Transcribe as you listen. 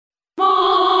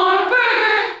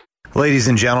Ladies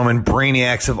and gentlemen,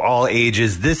 brainiacs of all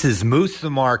ages, this is Moose the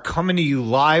Mark coming to you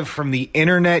live from the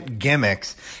Internet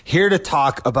Gimmicks, here to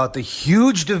talk about the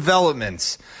huge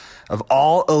developments of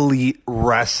All Elite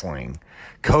Wrestling.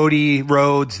 Cody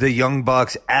Rhodes, the Young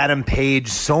Bucks, Adam Page,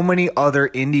 so many other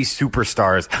indie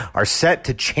superstars are set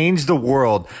to change the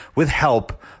world with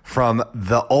help from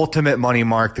the Ultimate Money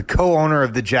Mark, the co-owner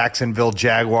of the Jacksonville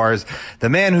Jaguars, the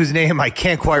man whose name I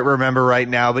can't quite remember right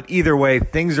now, but either way,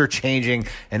 things are changing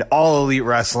and All Elite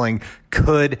Wrestling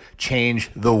could change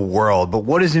the world. But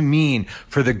what does it mean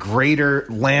for the greater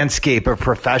landscape of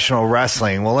professional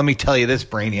wrestling? Well, let me tell you this,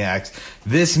 brainiacs.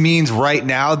 This means right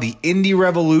now the indie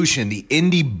revolution, the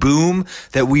indie boom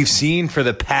that we've seen for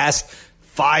the past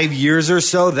 5 years or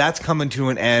so, that's coming to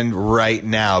an end right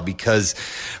now, because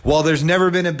while there's never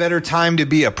been a better time to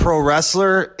be a pro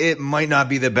wrestler, it might not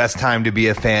be the best time to be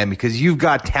a fan, because you've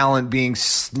got talent being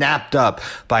snapped up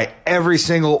by every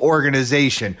single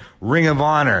organization. Ring of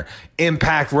Honor,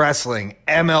 Impact Wrestling,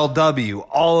 MLW,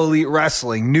 All Elite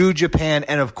Wrestling, New Japan,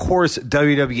 and of course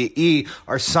WWE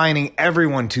are signing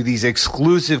everyone to these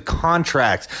exclusive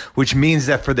contracts, which means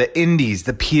that for the indies,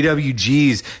 the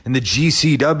PWGs, and the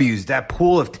GCWs, that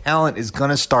pool of talent is going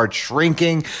to start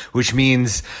shrinking, which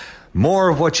means more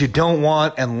of what you don't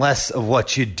want and less of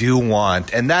what you do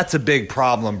want. And that's a big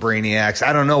problem, brainiacs.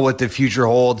 I don't know what the future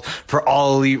holds for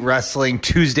All Elite Wrestling,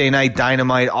 Tuesday Night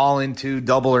Dynamite, All Into,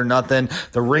 Double or Nothing,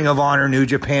 the Ring of Honor New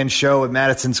Japan show at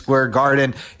Madison Square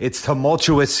Garden. It's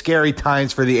tumultuous, scary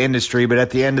times for the industry, but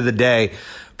at the end of the day,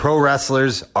 pro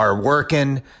wrestlers are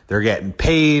working, they're getting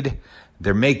paid,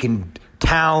 they're making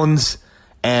towns,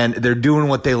 and they're doing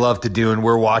what they love to do, and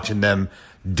we're watching them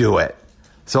do it.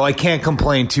 So I can't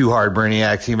complain too hard,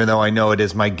 brainiacs, even though I know it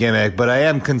is my gimmick, but I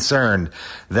am concerned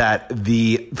that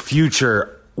the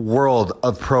future world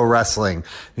of pro wrestling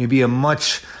may be a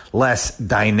much less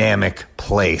dynamic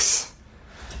place.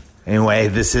 Anyway,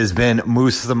 this has been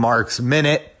Moose the Mark's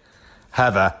Minute.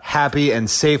 Have a happy and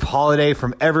safe holiday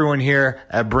from everyone here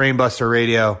at Brainbuster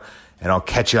Radio, and I'll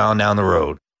catch you on down the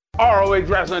road.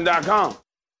 ROHWrestling.com.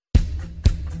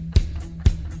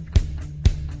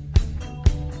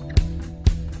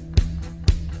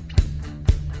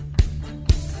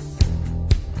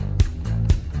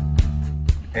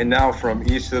 And now from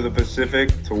east of the Pacific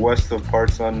to west of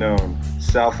parts unknown,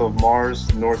 south of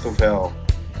Mars, north of hell,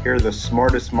 here are the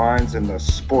smartest minds in the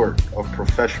sport of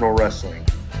professional wrestling.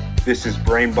 This is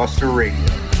Brainbuster Radio.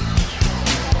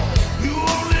 You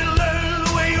only learn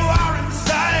the way you are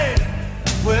inside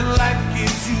when life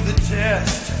gives you the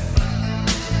test.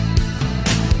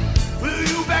 Will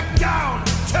you back down,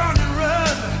 turn and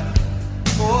run,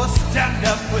 or stand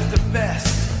up with the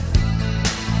best?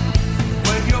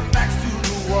 When your back's to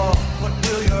the wall, what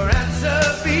will your answer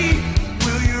be?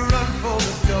 Will you run for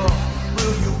the door?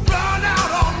 Will you run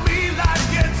out on me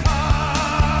like it's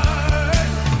hard?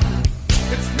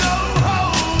 It's no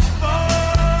holds barred.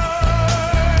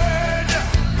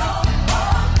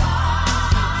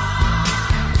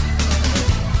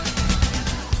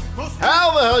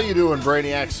 How the hell you doing,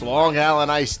 Brainiacs? Long Island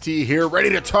Iced Tea here, ready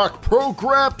to talk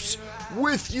programs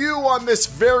with you on this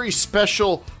very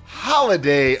special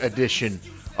holiday edition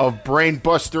of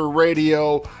Brainbuster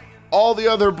Radio. All the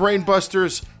other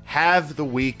Brainbusters have the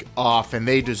week off, and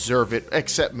they deserve it,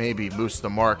 except maybe Moose the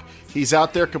Mark. He's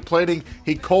out there complaining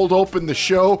he cold opened the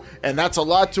show, and that's a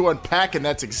lot to unpack, and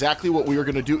that's exactly what we are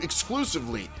going to do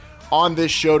exclusively on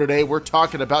this show today. We're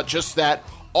talking about just that,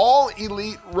 All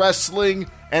Elite Wrestling,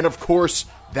 and of course,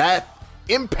 that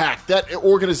impact that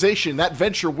organization, that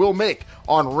venture will make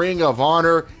on Ring of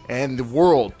Honor and the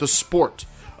world, the sport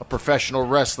of professional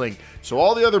wrestling. So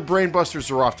all the other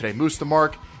Brainbusters are off today. Moose the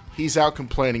Mark, he's out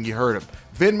complaining, you heard him.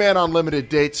 Vinman on limited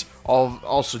dates,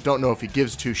 also don't know if he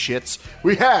gives two shits.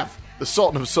 We have the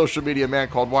Sultan of Social Media, man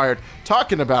called Wired,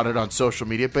 talking about it on social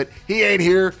media, but he ain't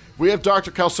here. We have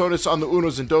Dr. Calzones on the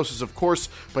Unos and Doses, of course,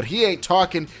 but he ain't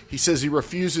talking. He says he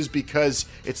refuses because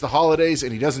it's the holidays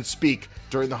and he doesn't speak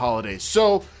during the holidays.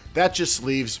 So that just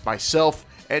leaves myself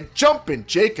and Jumpin'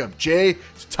 Jacob J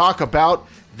to talk about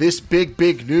this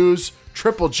big news.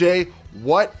 Triple J,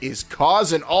 what is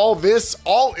causing all this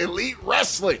All Elite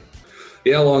Wrestling?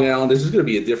 Yeah, Long Island, this is going to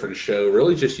be a different show.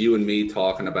 Really just you and me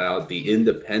talking about the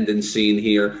independent scene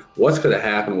here. What's going to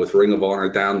happen with Ring of Honor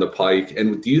down the pike?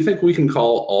 And do you think we can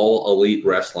call All Elite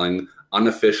Wrestling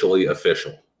unofficially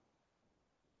official?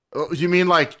 You mean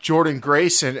like Jordan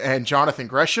Grace and Jonathan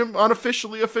Gresham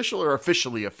unofficially official or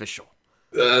officially official?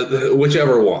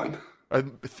 Whichever one.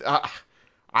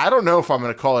 I don't know if I'm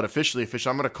going to call it officially official.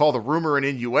 I'm going to call the rumor and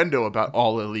innuendo about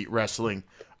All Elite Wrestling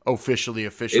officially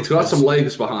official. It's got some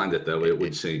legs behind it, though, it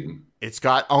would seem. It's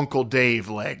got Uncle Dave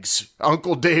legs.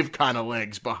 Uncle Dave kind of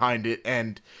legs behind it.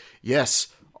 And yes,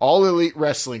 All Elite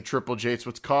Wrestling, Triple J. It's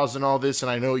what's causing all this.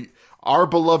 And I know our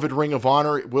beloved Ring of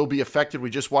Honor will be affected. We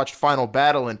just watched Final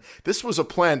Battle, and this was a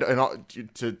plan. And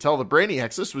to tell the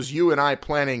Brainiacs, this was you and I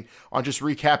planning on just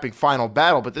recapping Final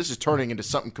Battle, but this is turning into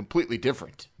something completely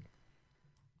different.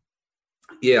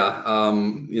 Yeah,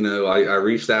 I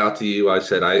reached out to you. I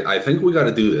said, I think we got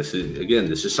to do this. Again,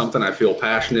 this is something I feel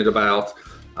passionate about.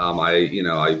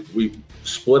 We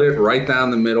split it right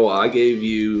down the middle. I gave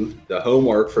you the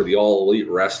homework for the All Elite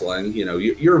Wrestling.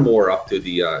 You're more up to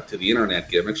the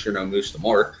internet gimmicks. You're no Moose the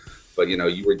Mark, but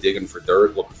you were digging for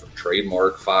dirt, looking for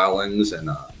trademark filings and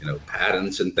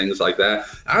patents and things like that.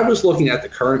 I was looking at the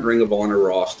current Ring of Honor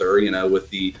roster,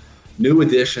 with the new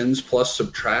additions plus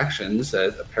subtractions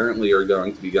that apparently are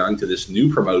going to be going to this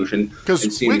new promotion.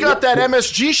 Because we got that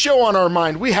MSG show on our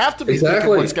mind. We have to be thinking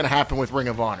what's going to happen with Ring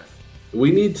of Honor.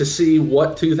 We need to see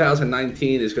what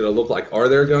 2019 is going to look like. Are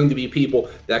there going to be people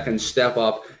that can step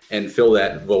up and fill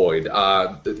that void?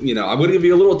 I'm going to give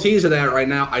you a little tease of that right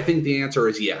now. I think the answer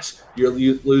is yes. You're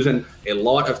losing a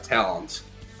lot of talent,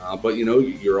 but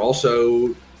you're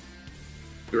also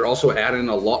adding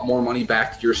a lot more money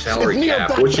back to your salary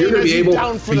cap, which you're going to be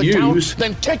able to use.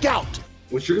 Then kick out.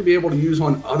 Which you're going to be able to use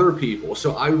on other people.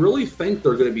 So I really think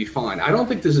they're going to be fine. I don't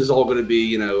think this is all going to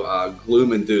be,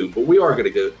 gloom and doom, but we are going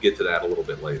to get to that a little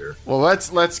bit later. Well,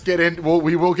 let's get in. Well,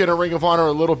 we will get a Ring of Honor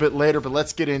a little bit later, but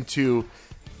let's get into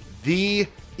the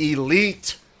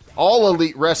Elite, All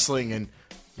Elite Wrestling. And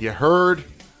you heard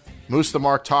Moose the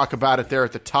Mark talk about it there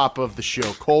at the top of the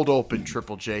show. Cold open,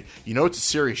 Triple J. It's a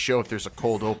serious show if there's a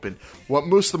cold open. What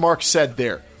Moose the Mark said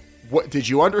there. What did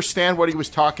you understand what he was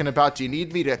talking about? Do you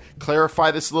need me to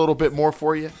clarify this a little bit more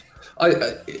for you?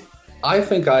 I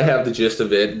think I have the gist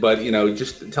of it, but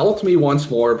just tell it to me once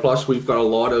more. Plus, we've got a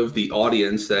lot of the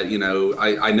audience that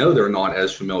I know they're not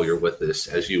as familiar with this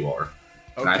as you are,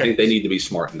 and I think they need to be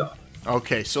smartened up.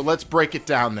 Okay, so let's break it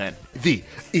down then. The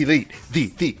Elite,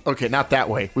 the. Okay, not that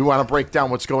way. We want to break down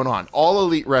what's going on. All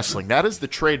Elite Wrestling. That is the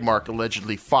trademark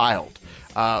allegedly filed.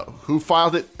 Who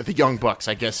filed it? The Young Bucks,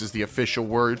 I guess, is the official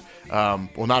word.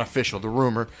 Well, not official, the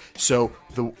rumor. So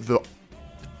the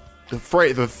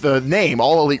name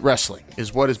All Elite Wrestling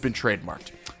is what has been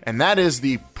trademarked, and that is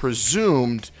the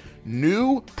presumed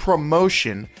new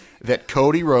promotion that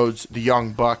Cody Rhodes, the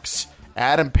Young Bucks,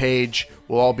 Adam Page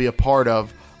will all be a part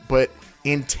of, but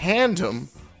in tandem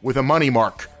with a money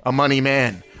mark, a money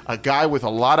man, a guy with a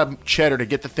lot of cheddar to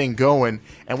get the thing going.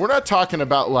 And we're not talking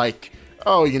about like,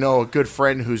 a good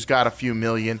friend who's got a few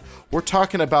million. We're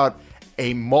talking about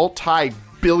a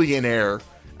multi-billionaire,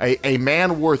 a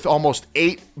man worth almost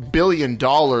 $8 billion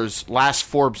last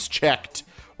Forbes checked.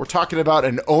 We're talking about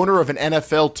an owner of an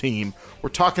NFL team. We're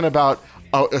talking about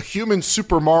a human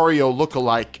Super Mario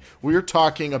lookalike. We're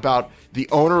talking about the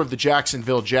owner of the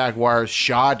Jacksonville Jaguars,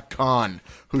 Shad Khan,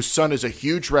 whose son is a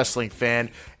huge wrestling fan.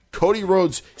 Cody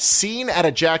Rhodes seen at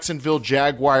a Jacksonville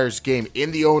Jaguars game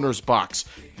in the owner's box.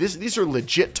 These are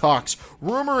legit talks.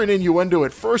 Rumor and innuendo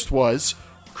at first was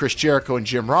Chris Jericho and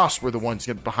Jim Ross were the ones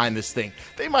behind this thing.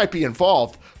 They might be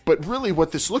involved, but really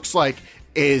what this looks like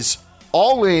is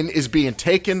All In is being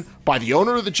taken by the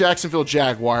owner of the Jacksonville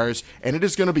Jaguars, and it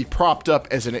is going to be propped up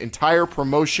as an entire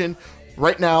promotion.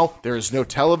 Right now, there is no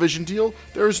television deal.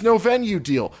 There is no venue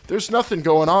deal. There's nothing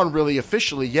going on really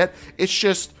officially yet. It's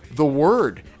just the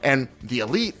word. And the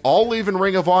Elite, all leaving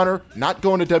Ring of Honor, not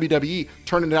going to WWE,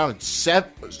 turning down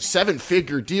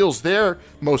seven-figure deals there,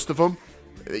 most of them.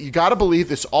 You got to believe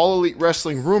this All Elite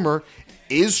Wrestling rumor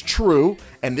is true,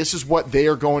 and this is what they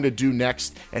are going to do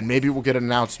next, and maybe we'll get an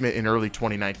announcement in early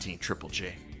 2019, Triple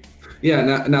J.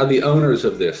 Yeah, now the owners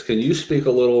of this, can you speak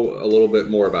a little bit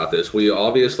more about this? We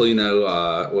obviously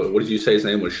know, what did you say his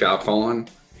name was, Shao Kahn?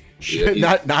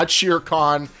 Not Shere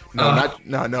Khan.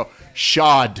 No.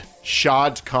 Shad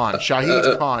Khan.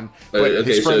 Shahid Khan. But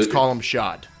his friends call him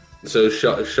Shad. So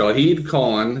Shahid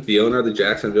Khan, the owner of the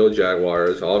Jacksonville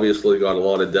Jaguars, obviously got a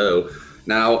lot of dough.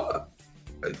 Now,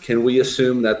 can we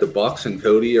assume that the Bucks and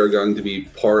Cody are going to be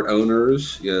part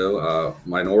owners,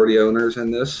 minority owners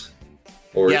in this?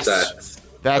 Or yes, is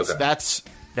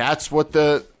that's what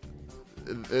it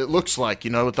looks like.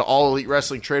 With the All Elite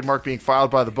Wrestling trademark being filed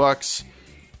by the Bucks,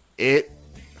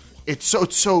 it's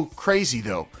so crazy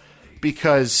though,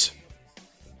 because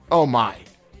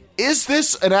is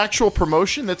this an actual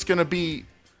promotion that's going to be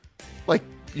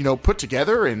put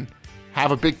together and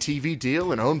have a big TV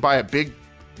deal and owned by a big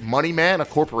money man, a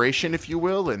corporation, if you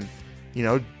will, and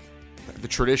the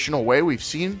traditional way we've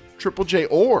seen Triple J,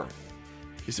 or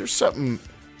is there something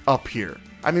up here?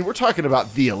 I mean, we're talking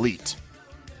about the Elite.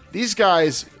 these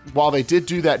guys, while they did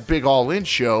do that big all-in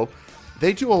show,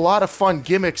 they do a lot of fun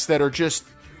gimmicks that are just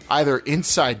either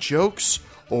inside jokes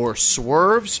or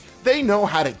swerves. They know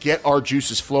how to get our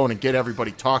juices flowing and get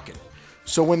everybody talking.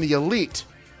 So when the Elite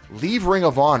leave Ring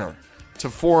of Honor to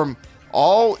form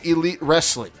All Elite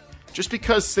Wrestling, just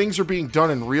because things are being done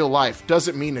in real life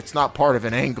doesn't mean it's not part of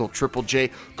an angle, Triple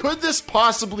J. Could this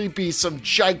possibly be some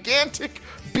gigantic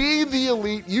Be the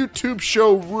Elite YouTube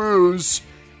show ruse?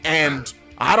 And,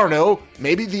 I don't know,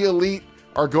 maybe the Elite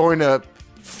are going to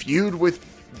feud with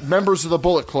members of the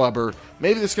Bullet Club, or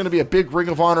maybe there's going to be a big Ring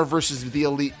of Honor versus the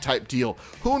Elite type deal.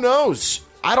 Who knows?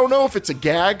 I don't know if it's a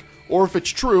gag or if it's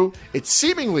true. It's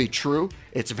seemingly true.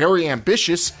 It's very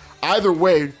ambitious. Either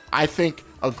way, I think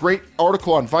a great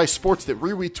article on Vice Sports that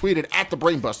we retweeted at the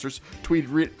Brainbusters. Tweet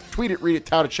it, read it,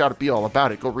 tout it, shout it, be all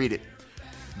about it. Go read it.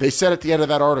 They said at the end of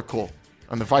that article,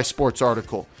 on the Vice Sports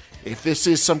article, if this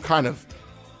is some kind of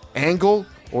angle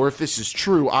or if this is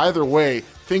true, either way,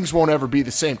 things won't ever be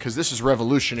the same because this is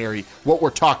revolutionary, what we're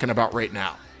talking about right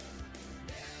now.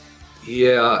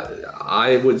 Yeah,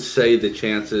 I would say the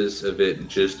chances of it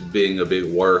just being a big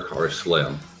work are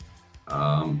slim.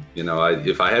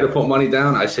 If I had to put money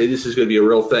down, I say this is going to be a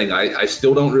real thing. I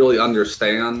still don't really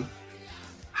understand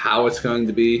how it's going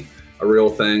to be a real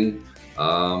thing.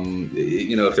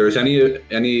 If there's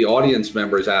any audience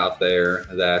members out there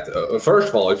that, first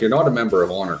of all, if you're not a member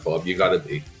of Honor Club, you got to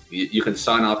be. You can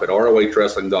sign up at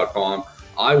ROHWrestling.com.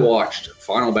 I watched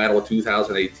Final Battle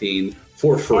 2018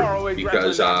 for free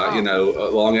because,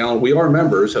 Long Island, we are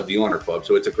members of the Honor Club,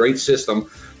 so it's a great system.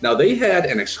 Now, they had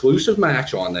an exclusive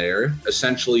match on there,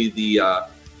 essentially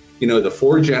the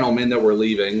 4 gentlemen that were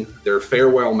leaving, their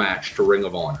farewell match to Ring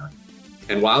of Honor.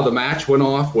 And while the match went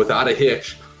off without a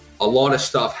hitch, a lot of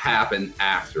stuff happened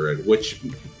after it, which,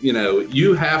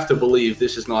 you have to believe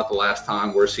this is not the last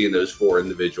time we're seeing those 4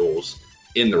 individuals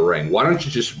in the ring. Why don't you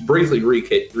just briefly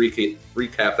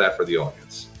recap that for the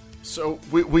audience? So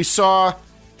we saw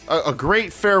a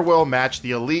great farewell match,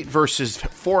 the Elite versus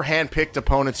 4 hand-picked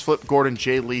opponents, Flip Gordon,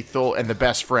 Jay Lethal, and the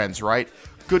Best Friends, right?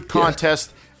 Good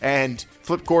contest, and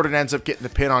Flip Gordon ends up getting the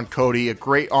pin on Cody, a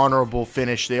great honorable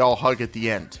finish. They all hug at the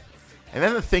end. And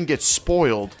then the thing gets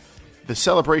spoiled. The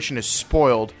celebration is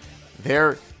spoiled.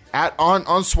 They're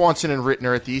on Swanson and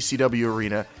Rittner at the ECW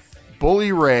Arena.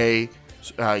 Bully Ray,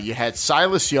 you had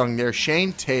Silas Young there,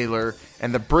 Shane Taylor,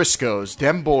 and the Briscoes.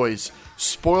 Them boys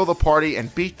spoil the party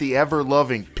and beat the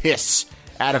ever-loving piss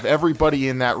out of everybody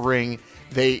in that ring.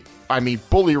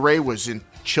 Bully Ray was in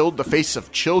the face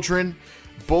of children.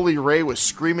 Bully Ray was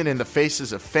screaming in the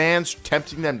faces of fans,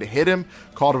 tempting them to hit him,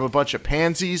 called him a bunch of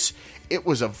pansies. It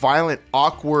was a violent,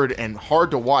 awkward, and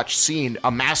hard-to-watch scene,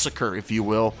 a massacre, if you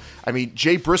will.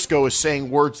 Jay Briscoe is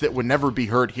saying words that would never be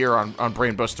heard here on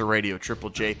Brainbuster Radio, Triple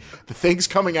J. The things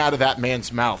coming out of that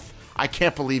man's mouth, I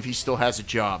can't believe he still has a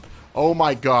job. Oh,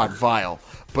 my God, vile.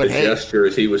 But the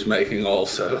gestures he was making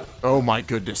also. Oh, my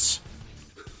goodness.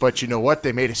 But you know what?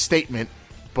 They made a statement,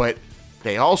 but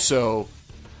they also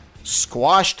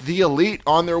squashed the Elite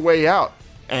on their way out.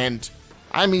 And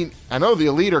I know the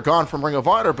Elite are gone from Ring of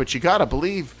Honor, but you got to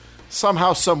believe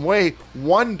somehow, some way,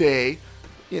 one day,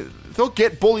 they'll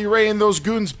get Bully Ray and those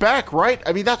goons back, right?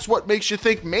 That's what makes you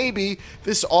think maybe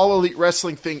this All Elite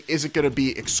Wrestling thing isn't going to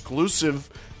be exclusive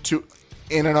to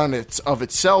in and of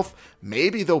itself.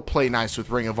 Maybe they'll play nice with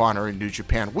Ring of Honor in New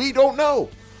Japan. We don't know.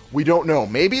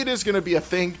 Maybe it is going to be a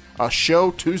thing, a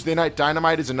show. Tuesday Night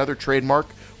Dynamite is another trademark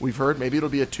we've heard. Maybe it'll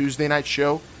be a Tuesday night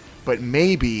show. But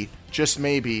maybe, just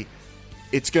maybe,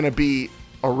 it's going to be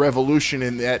a revolution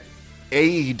in that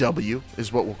AEW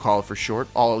is what we'll call it for short,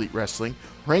 All Elite Wrestling,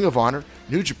 Ring of Honor,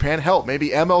 New Japan, hell, maybe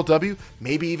MLW,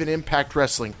 maybe even Impact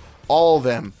Wrestling. All of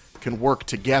them can work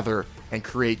together and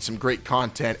create some great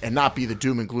content and not be the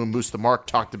doom and gloom Moose the Mark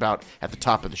talked about at the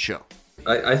top of the show.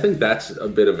 I think that's a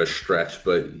bit of a stretch,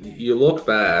 but you look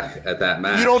back at that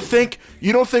match. You don't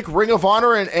think Ring of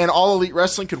Honor and All Elite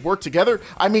Wrestling could work together?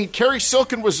 Kerry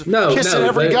Silken was kissing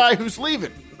every guy who's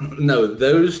leaving. No,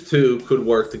 those two could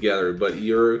work together, but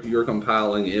you're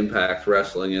compiling Impact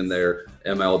Wrestling in there,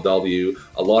 MLW,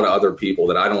 a lot of other people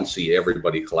that I don't see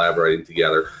everybody collaborating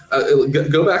together.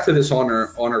 Go back to this Honor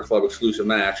Club exclusive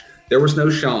match. There was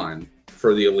no shine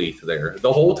for the Elite there.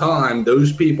 The whole time,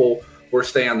 those people were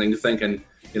standing thinking,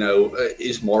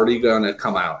 is Marty going to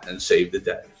come out and save the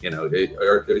day?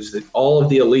 Is all of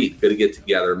the Elite going to get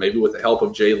together, maybe with the help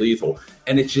of Jay Lethal?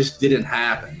 And it just didn't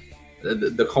happen.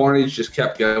 The carnage just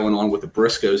kept going on with the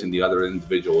Briscoes and the other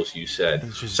individuals you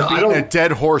said. So a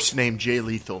dead horse named Jay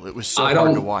Lethal. It was so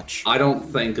hard to watch. I don't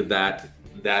think that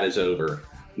is over.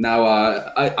 Now,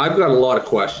 I've got a lot of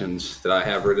questions that I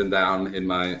have written down in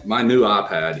my new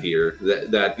iPad here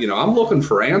that I'm looking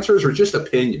for answers or just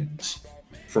opinions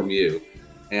from you.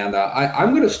 And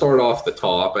I'm going to start off the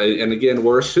top. And again,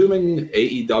 we're assuming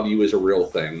AEW is a real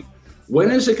thing. When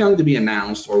is it going to be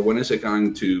announced, or when are they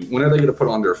going to put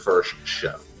on their first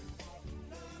show?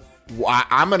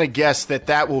 I'm going to guess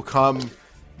that will come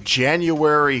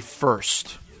January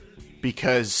 1st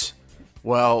because,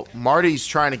 well, Marty's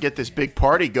trying to get this big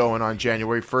party going on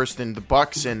January 1st, and the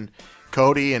Bucks and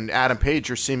Cody and Adam Page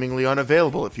are seemingly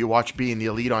unavailable if you watch Being the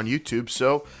Elite on YouTube.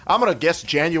 So I'm going to guess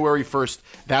January 1st.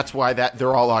 That's why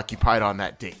they're all occupied on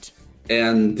that date.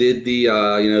 And did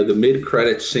the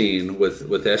mid-credit scene with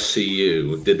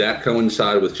SCU, did that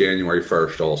coincide with January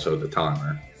 1st also, the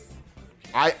timer?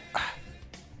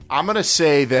 I'm going to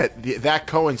say that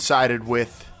coincided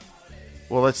with,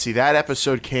 well, let's see, that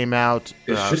episode came out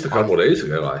it's just a couple days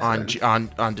ago, I think.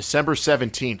 On December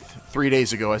 17th, 3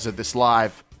 days ago, as of this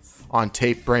live on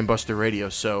tape Brainbuster Radio.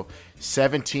 So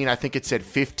 17, I think it said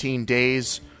 15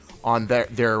 days on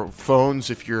their phones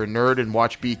if you're a nerd and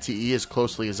watch BTE as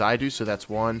closely as I do. So that's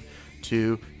 1,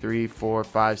 2, 3, 4,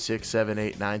 5, 6, 7,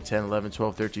 8, 9, 10, 11,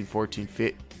 12, 13, 14,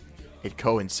 15. It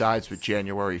coincides with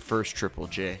January 1st, Triple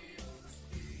J.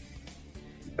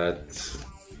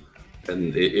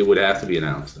 And it would have to be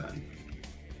announced then.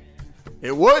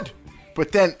 It would.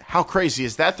 But then how crazy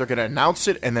is that? They're going to announce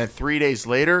it and then 3 days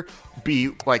later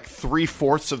be like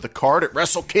 3/4 of the card at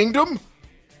Wrestle Kingdom?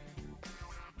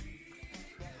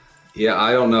 Yeah,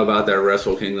 I don't know about that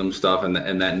Wrestle Kingdom stuff and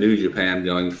that New Japan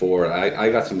going forward. I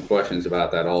got some questions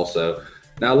about that also.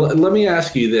 Now, let me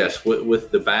ask you this.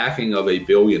 With the backing of a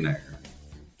billionaire,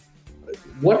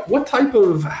 what type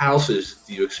of houses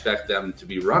do you expect them to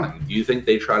be running? Do you think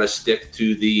they try to stick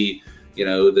to the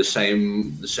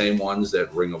same ones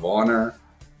that Ring of Honor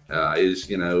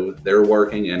they're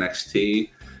working, NXT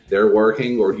they're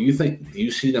working, or do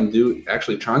you see them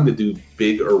trying to do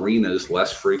big arenas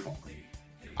less frequently?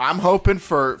 I'm hoping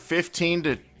for 10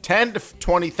 to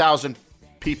 20,000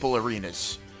 people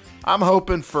arenas. I'm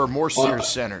hoping for more Sears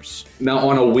centers. Now,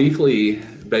 on a weekly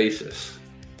basis.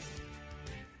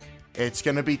 It's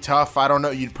going to be tough. I don't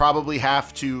know. You'd probably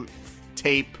have to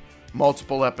tape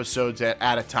multiple episodes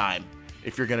at a time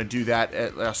if you're going to do that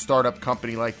at a startup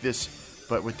company like this.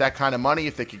 But with that kind of money,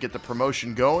 if they could get the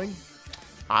promotion going,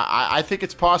 I think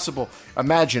it's possible.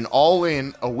 Imagine All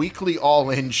In, a weekly All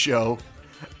In show.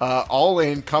 All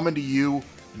In coming to you.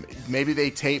 Maybe they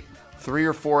tape 3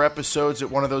 or 4 episodes at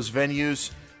one of those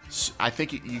venues. I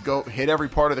think you go hit every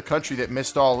part of the country that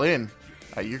missed All In.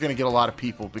 You're going to get a lot of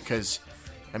people because,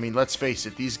 I mean, let's face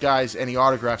it, these guys, any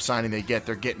autograph signing they get,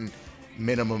 they're getting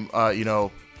minimum,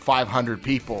 500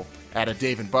 people at a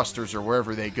Dave & Buster's or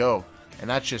wherever they go. And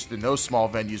that's just in those small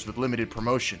venues with limited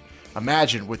promotion.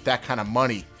 Imagine with that kind of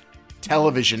money,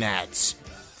 television ads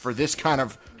for this kind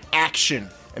of action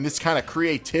and this kind of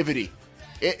creativity.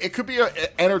 It could be an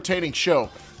entertaining show,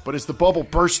 but is the bubble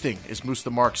bursting, as Moose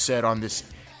the Mark said on this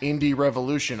indie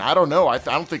revolution? I don't know. I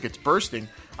don't think it's bursting.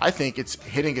 I think it's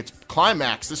hitting its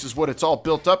climax. This is what it's all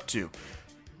built up to.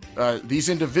 These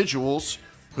individuals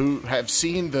who have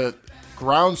seen the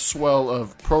groundswell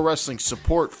of pro wrestling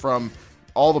support from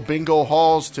all the bingo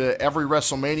halls to every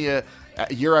WrestleMania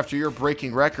year after year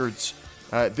breaking records.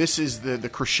 This is the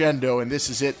crescendo, and this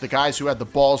is it. The guys who had the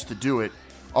balls to do it,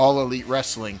 All Elite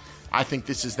Wrestling. I think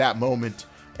this is that moment.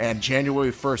 And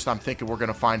January 1st, I'm thinking we're going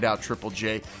to find out, Triple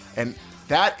J. And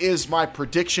that is my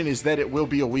prediction, is that it will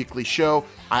be a weekly show.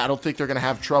 I don't think they're going to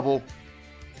have trouble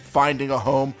finding a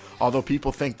home, although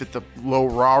people think that the low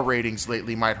Raw ratings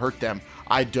lately might hurt them.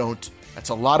 I don't. That's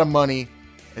a lot of money.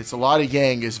 It's a lot of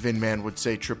yang, as Vin Man would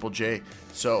say, Triple J.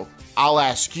 So I'll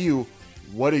ask you,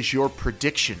 what is your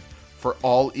prediction for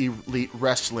All Elite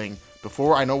Wrestling?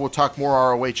 Before, I know we'll talk more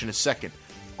ROH in a second.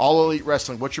 All Elite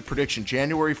Wrestling, what's your prediction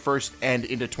January 1st and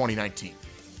into 2019?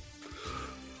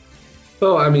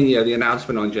 Well, I mean, yeah, the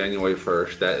announcement on January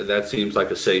 1st, that seems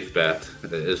like a safe bet,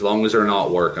 as long as they're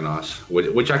not working us,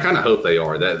 which I kind of hope they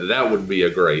are. That would be a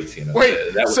great, Wait,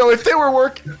 so if they were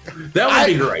working... That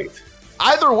would be great.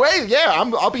 Either way, yeah,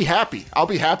 I'll be happy. I'll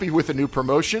be happy with a new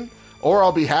promotion, or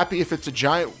I'll be happy if it's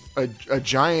a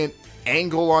giant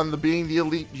angle on the Being the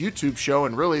Elite YouTube show,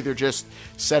 and really they're just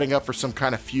setting up for some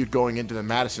kind of feud going into the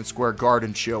Madison Square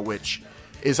Garden show, which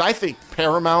is, I think,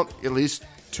 paramount, at least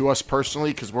to us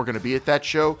personally, because we're going to be at that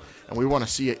show, and we want to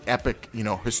see an epic,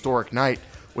 historic night.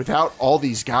 Without all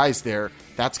these guys there,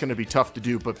 that's going to be tough to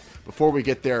do. But before we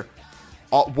get there,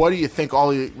 what do you think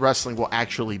All Elite Wrestling will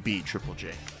actually be, Triple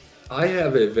J? I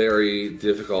have a very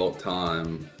difficult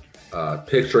time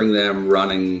picturing them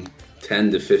running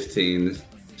 10 to 15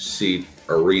 seat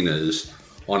arenas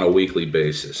on a weekly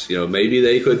basis. You know, maybe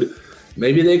they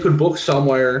could book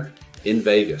somewhere in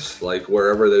Vegas, like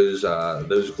wherever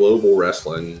those global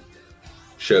wrestling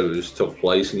shows took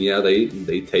place, and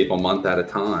they tape a month at a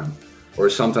time or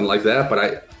something like that.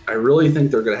 But I really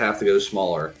think they're going to have to go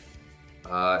smaller.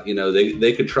 You know,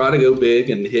 they could try to go big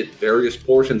and hit various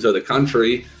portions of the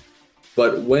country,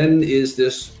 but when is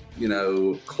this, you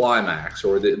know, climax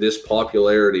or this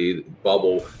popularity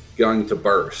bubble going to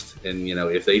burst? And, you know,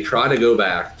 if they try to go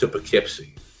back to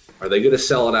Poughkeepsie, are they going to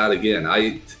sell it out again?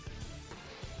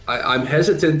 I'm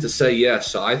hesitant to say yes.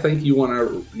 So I think you want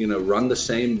to, you know, run the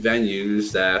same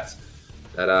venues that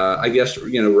I guess,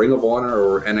 you know, Ring of Honor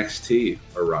or NXT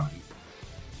are running.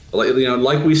 You know,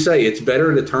 like we say, it's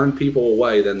better to turn people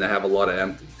away than to have a lot of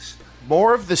empties.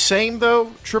 More of the same,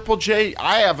 though, Triple J.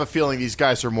 I have a feeling these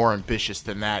guys are more ambitious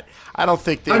than that. I don't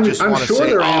think they just want to say, I'm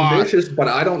sure they're ambitious, but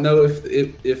I don't know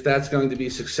if that's going to be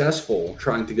successful,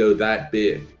 trying to go that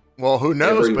big. Well, who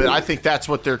knows? But I think that's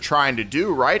what they're trying to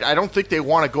do, right? I don't think they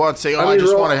want to go out and say, I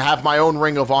just want to have my own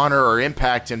Ring of Honor or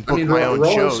Impact and book my own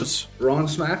shows. Raw and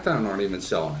SmackDown aren't even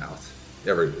selling out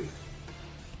every week.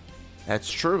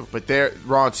 That's true, but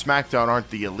Raw and SmackDown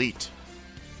aren't the Elite.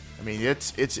 I mean,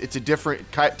 it's a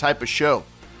different type of show.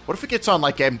 What if it gets on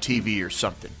like MTV or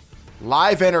something?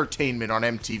 Live entertainment on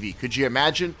MTV. Could you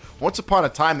imagine? Once upon a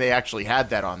time, they actually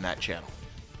had that on that channel.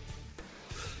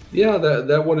 Yeah,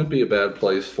 that wouldn't be a bad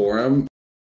place for him.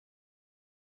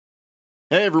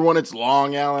 Hey everyone, it's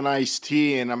Long Island Iced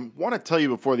Tea, and I want to tell you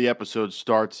before the episode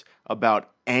starts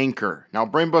about Anchor. Now,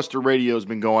 Brainbuster Radio has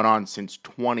been going on since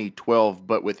 2012,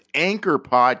 but with Anchor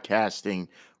podcasting,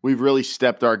 we've really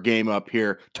stepped our game up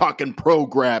here, talking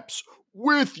pro-graps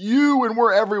with you, and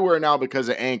we're everywhere now because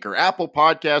of Anchor. Apple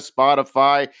Podcasts,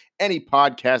 Spotify, any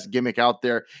podcast gimmick out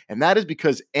there, and that is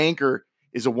because Anchor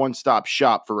is a one-stop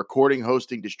shop for recording,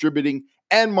 hosting, distributing,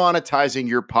 and monetizing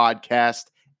your podcast.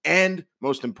 And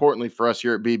most importantly for us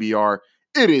here at BBR,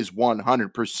 it is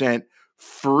 100%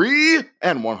 free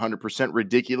and 100%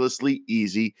 ridiculously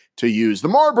easy to use. The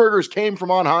Marburgers came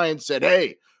from on high and said,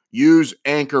 hey, use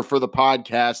Anchor for the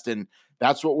podcast. And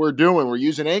that's what we're doing. We're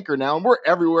using Anchor now, and we're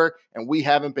everywhere, and we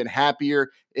haven't been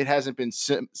happier. It hasn't been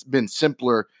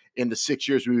simpler in the 6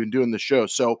 years we've been doing the show.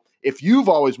 So if you've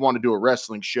always wanted to do a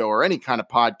wrestling show or any kind of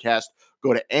podcast,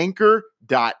 go to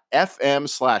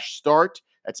anchor.fm/start.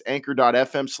 That's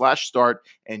anchor.fm/start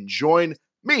and join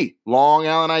me, Long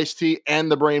Island Iced Tea,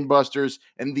 and the Brainbusters,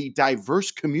 and the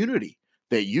diverse community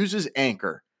that uses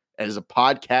Anchor as a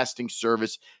podcasting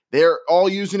service. They're all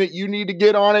using it. You need to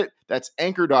get on it. That's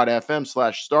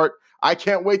anchor.fm/start. I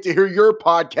can't wait to hear your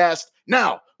podcast.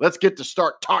 Now, let's get to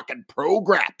start talking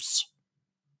pro-graps.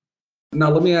 Now,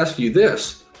 let me ask you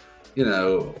this. You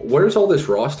know, where's all this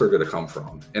roster going to come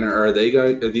from? And are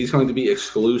these going to be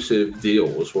exclusive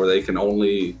deals where they can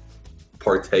only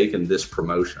partake in this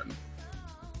promotion?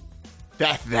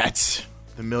 That's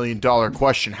the $1 million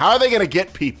question. How are they going to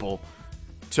get people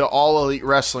to All Elite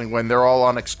Wrestling when they're all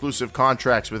on exclusive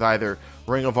contracts with either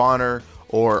Ring of Honor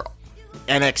or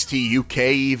NXT UK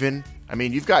even? I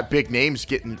mean, you've got big names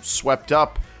getting swept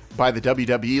up by the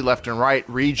WWE left and right,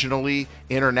 regionally,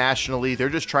 internationally. They're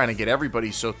just trying to get everybody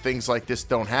so things like this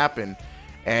don't happen.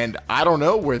 And I don't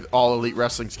know where All Elite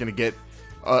Wrestling's going to get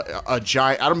a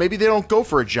giant. Maybe they don't go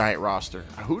for a giant roster.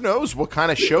 Who knows what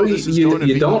kind of show this is going to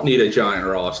be? You don't need a giant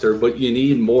roster, but you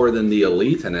need more than the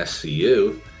Elite and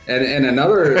SCU. And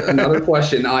another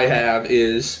question I have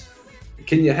is,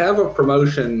 can you have a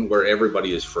promotion where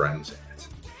everybody is friends in it?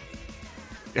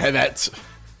 Yeah,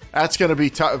 that's going to be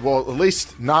tough. Well, at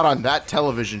least not on that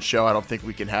television show. I don't think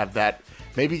we can have that.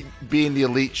 Maybe being the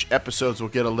Elite episodes will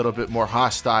get a little bit more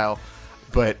hostile,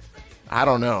 but I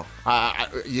don't know.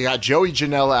 You got Joey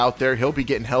Janela out there. He'll be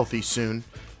getting healthy soon.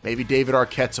 Maybe David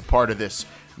Arquette's a part of this.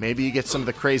 Maybe you get some of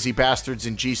the crazy bastards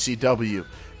in GCW.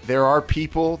 There are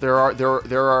people. There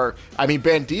are. I mean,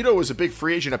 Bandito was a big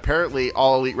free agent. Apparently,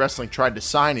 All Elite Wrestling tried to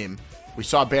sign him. We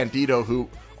saw Bandito, who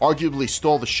arguably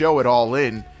stole the show at All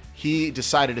In. He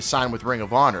decided to sign with Ring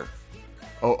of Honor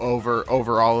over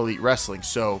All Elite Wrestling.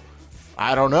 So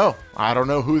I don't know. I don't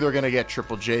know who they're going to get,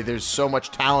 Triple J. There's so much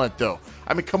talent, though.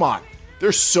 I mean, come on.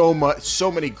 There's so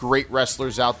many great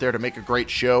wrestlers out there to make a great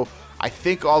show. I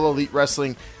think All Elite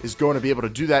Wrestling is going to be able to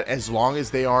do that as long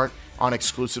as they aren't on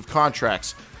exclusive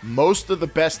contracts. Most of the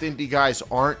best indie guys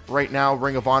aren't right now.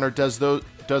 Ring of Honor does those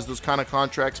kind of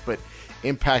contracts, but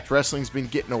Impact Wrestling's been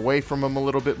getting away from them a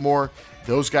little bit more.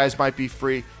 Those guys might be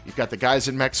free. You've got the guys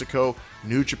in Mexico.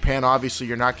 New Japan, obviously,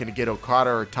 you're not going to get Okada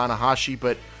or Tanahashi,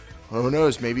 but who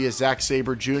knows? Maybe a Zack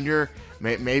Sabre Jr.,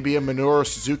 maybe a Minoru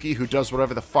Suzuki who does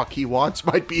whatever the fuck he wants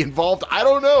might be involved. I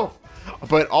don't know.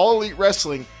 But All Elite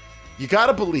Wrestling, you got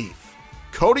to believe,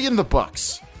 Cody and the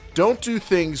Bucks don't do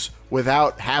things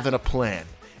without having a plan.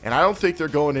 And I don't think they're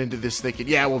going into this thinking,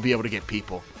 yeah, we'll be able to get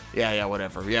people. Yeah,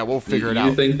 whatever. Yeah, we'll figure it out.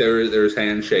 You think there's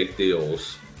handshake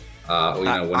deals,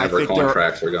 whenever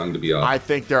contracts are going to be up? I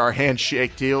think there are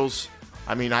handshake deals.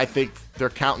 I mean, I think they're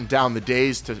counting down the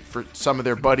days for some of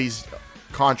their buddies'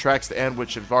 contracts to end,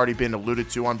 which have already been alluded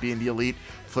to on Being the Elite.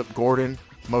 Flip Gordon,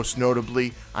 most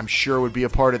notably, I'm sure would be a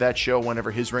part of that show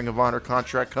whenever his Ring of Honor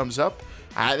contract comes up.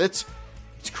 It's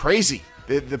crazy.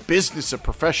 The business of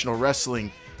professional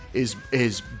wrestling is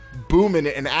booming,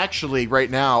 and actually right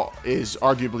now is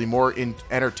arguably more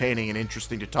entertaining and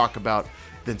interesting to talk about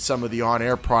than some of the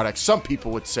on-air products. Some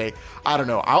people would say, I don't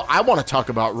know, I want to talk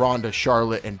about Ronda,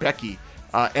 Charlotte, and Becky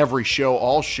every show,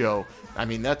 all show. I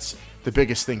mean, that's the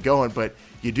biggest thing going, but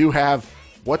you do have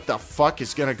what the fuck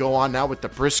is going to go on now with the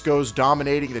Briscoes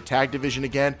dominating the tag division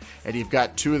again, and you've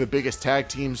got two of the biggest tag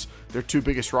teams, their two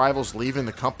biggest rivals, leaving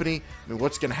the company. I mean,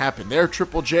 what's going to happen there,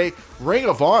 Triple J? Ring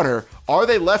of Honor, are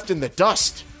they left in the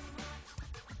dust?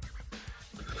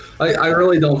 I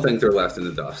really don't think they're left in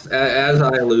the dust. As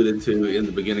I alluded to in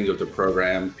the beginning of the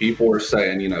program, people are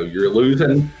saying, you're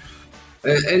losing,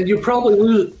 and you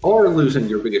probably are losing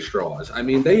your biggest draws. I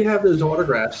mean, they have those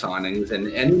autograph signings,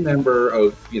 and any member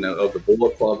of of the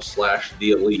Bullet Club /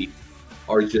 the Elite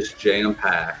are just jam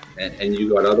packed, and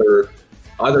you got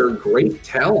other great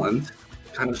talent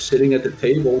kind of sitting at the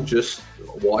table just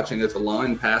watching as the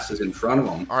line passes in front of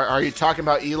them. Are you talking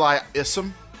about Eli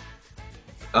Isom?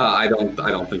 I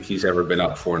don't think he's ever been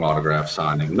up for an autograph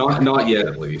signing. Not yet,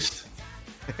 at least.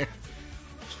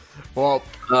 Well,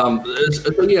 so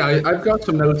yeah, I've got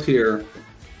some notes here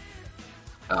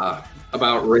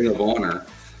about Ring of Honor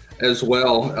as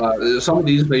well. Some of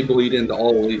these may bleed into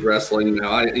All Elite Wrestling.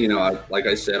 Now, like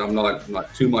I said, I'm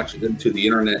not too much into the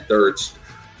internet dirts,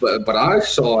 but I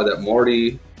saw that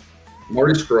Marty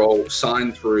Scurll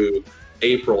signed through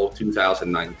April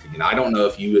 2019. I don't know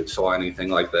if you saw anything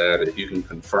like that, if you can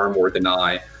confirm or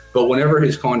deny, but whenever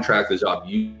his contract is up,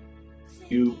 you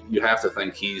have to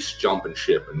think he's jumping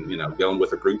ship and going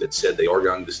with a group that said they are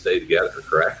going to stay together,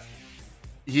 correct?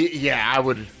 Yeah, I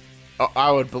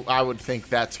would think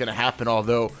that's going to happen,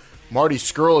 although Marty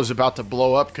Scurll is about to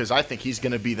blow up because I think he's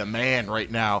going to be the man right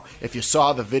now. If you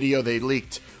saw the video they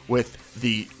leaked with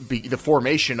the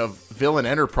formation of Villain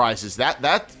Enterprises,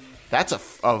 that's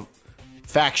a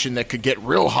faction that could get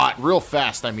real hot real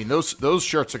fast. I mean, those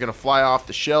shirts are going to fly off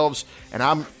the shelves, and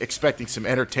I'm expecting some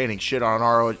entertaining shit on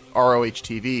ROH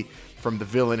TV from the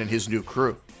Villain and his new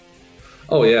crew.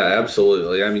 Oh yeah,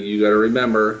 absolutely. I mean, you got to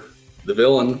remember the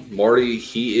Villain, Marty,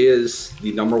 he is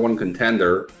the number one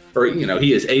contender, or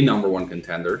he is a number one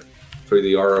contender for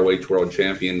the ROH World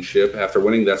Championship after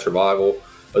winning that Survival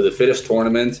of the Fittest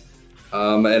tournament.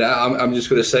 And I'm just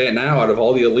going to say it now. Out of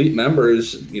all the Elite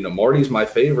members, Marty's my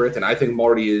favorite, and I think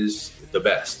Marty is the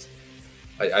best.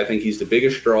 I think he's the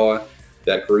biggest draw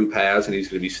that group has, and he's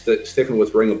going to be sticking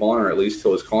with Ring of Honor at least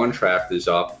till his contract is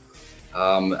up.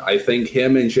 I think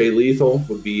him and Jay Lethal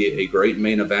would be a great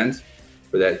main event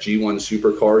for that G1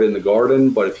 Supercard in the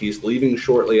Garden. But if he's leaving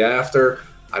shortly after,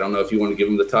 I don't know if you want to give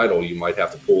him the title. You might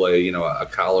have to pull a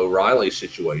Kyle O'Reilly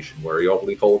situation where he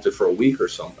only holds it for a week or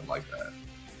something like that.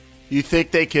 You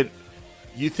think they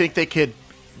could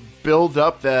build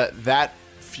up that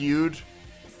feud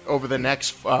over the next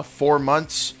 4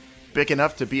 months big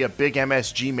enough to be a big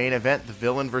MSG main event, the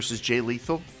Villain versus Jay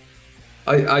Lethal?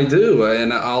 I do,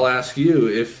 and I'll ask you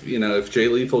if Jay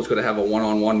Lethal is going to have a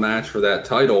one-on-one match for that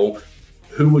title,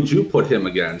 who would you put him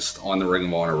against on the Ring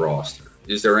of Honor roster?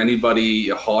 Is there anybody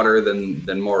hotter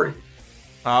than Marty?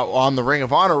 On the Ring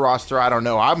of Honor roster, I don't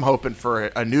know. I'm hoping for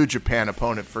a New Japan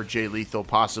opponent for Jay Lethal,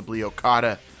 possibly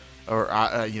Okada, or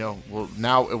well,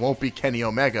 now it won't be Kenny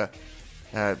Omega.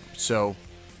 So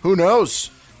who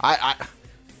knows?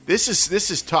 This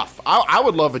is tough. I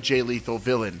would love a Jay Lethal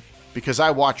Villain because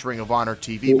I watch Ring of Honor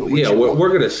TV. But we're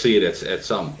going to see it at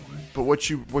some point. But what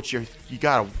you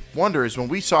gotta wonder is when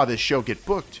we saw this show get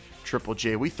booked, Triple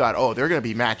J, we thought, there are going to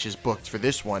be matches booked for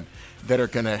this one that are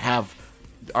going to have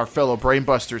our fellow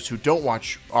brainbusters who don't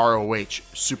watch ROH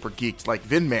super geeked like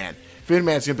Vinman.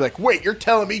 Vinman's going to be like, wait, you're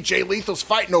telling me Jay Lethal's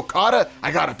fighting Okada?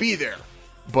 I got to be there.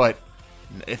 But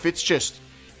if it's just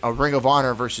a Ring of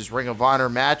Honor versus Ring of Honor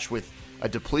match with a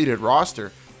depleted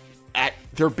roster at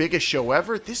their biggest show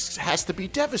ever, this has to be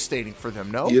devastating for them,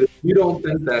 no? You don't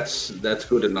think that's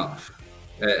good enough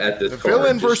at this point? The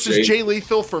Villain versus Jay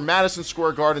Lethal for Madison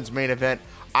Square Garden's main event.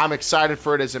 I'm excited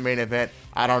for it as a main event.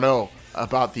 I don't know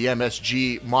about the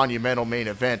MSG Monumental main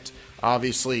event.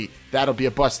 Obviously, that'll be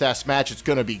a bust-ass match. It's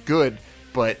going to be good,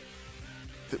 but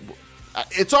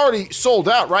it's already sold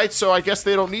out, right? So I guess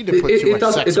they don't need to put too much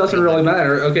sex. It doesn't appeal really in.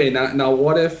 matter. Okay, now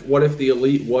what if the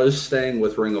Elite was staying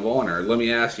with Ring of Honor? Let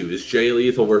me ask you: is Jay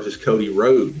Lethal versus Cody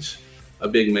Rhodes a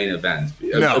big main event?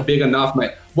 No. A big enough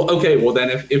main? Well, okay. Well, then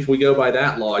if we go by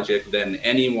that logic, then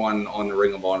anyone on the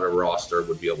Ring of Honor roster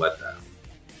would be a letdown.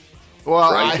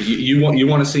 Well, right? You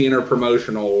want to see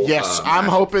interpromotional? Yes, I'm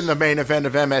matches. hoping the main event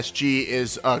of MSG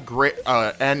is a great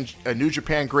and a New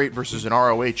Japan great versus an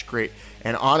ROH great.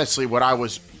 And honestly, what I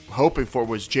was hoping for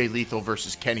was Jay Lethal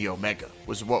versus Kenny Omega.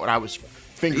 Was what I was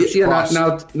fingers crossed.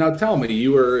 Now tell me,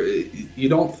 you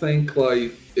don't think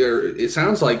like it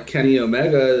sounds like Kenny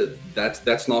Omega?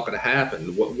 That's not going to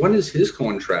happen. When is his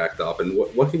contract up, and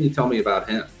what can you tell me about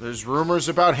him? There's rumors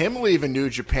about him leaving New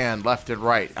Japan left and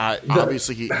right.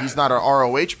 Obviously, he's not an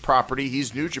ROH property.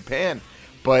 He's New Japan,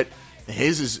 but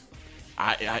his is.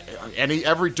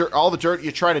 All the dirt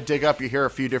you try to dig up, you hear a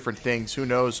few different things. Who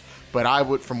knows? But I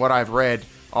would, from what I've read,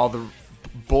 all the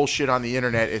bullshit on the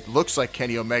internet, it looks like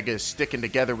Kenny Omega is sticking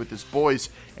together with his boys,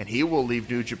 and he will leave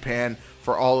New Japan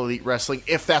for All Elite Wrestling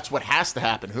if that's what has to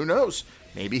happen. Who knows?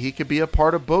 Maybe he could be a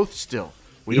part of both still.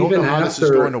 We don't know how this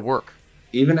is going to work.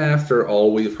 Even after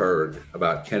all we've heard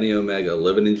about Kenny Omega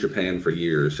living in Japan for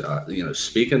years,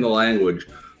 speaking the language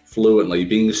fluently,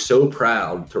 being so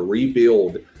proud to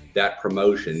rebuild that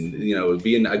promotion,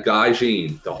 being a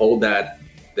gaijin to hold that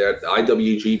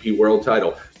IWGP World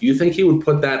title, do you think he would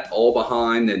put that all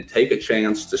behind and take a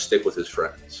chance to stick with his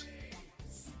friends?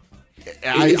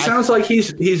 It sounds like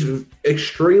he's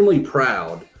extremely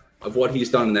proud of what he's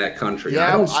done in that country. Yeah,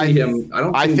 I don't see him.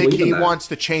 I think he that. wants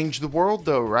to change the world,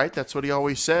 though, right? That's what he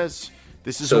always says.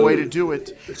 This is a way to do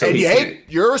it. So and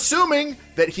you're assuming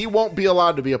that he won't be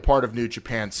allowed to be a part of New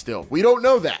Japan still. We don't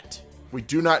know that. We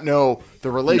do not know the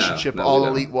relationship All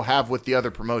Elite will have with the other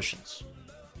promotions.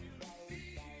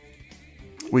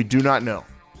 We do not know.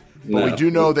 But we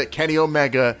do know that Kenny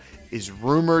Omega is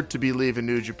rumored to be leaving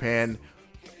New Japan.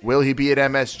 Will he be at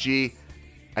MSG?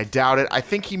 I doubt it. I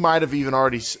think he might have even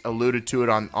already alluded to it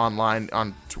online,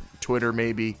 on Twitter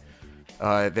maybe,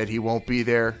 that he won't be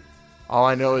there. All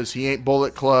I know is he ain't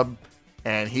Bullet Club,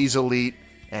 and he's Elite,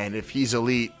 and if he's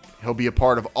Elite, he'll be a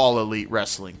part of All Elite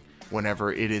Wrestling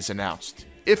whenever it is announced.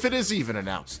 If it is even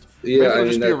announced. Yeah, it'll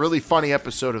just be a really funny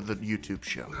episode of the YouTube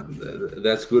show.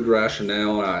 That's good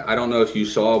rationale. I don't know if you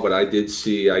saw, but I did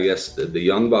see, I guess, the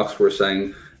Young Bucks were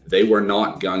saying they were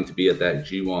not going to be at that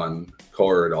G1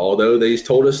 card, although they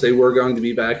told us they were going to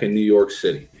be back in New York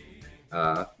City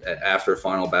after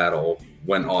Final Battle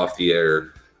went off the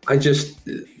air.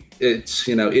 It's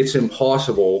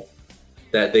impossible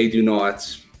that they do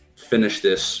not finish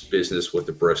this business with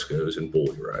the Briscoes and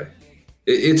Bully Ray.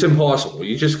 It's impossible.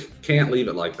 You just can't leave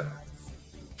it like that.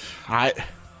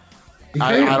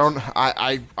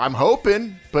 I'm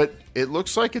hoping, but it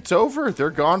looks like it's over.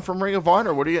 They're gone from Ring of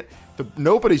Honor.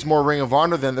 Nobody's more Ring of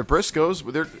Honor than the Briscoes.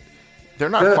 They're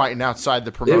not fighting outside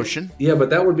the promotion. Yeah, but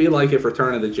that would be like if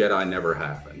Return of the Jedi never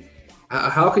happened.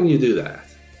 How can you do that?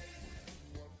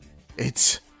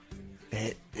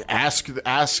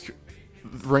 Ask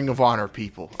Ring of Honor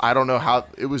people. I don't know how.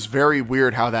 It was very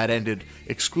weird how that ended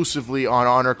exclusively on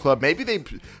Honor Club. Maybe they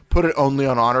put it only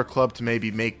on Honor Club to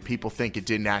maybe make people think it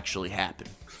didn't actually happen.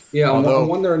 Yeah, I'm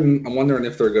wondering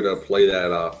if they're going to play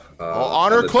that up.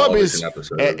 Honor Club is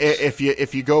episodes.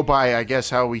 if you go by, I guess,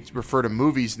 how we refer to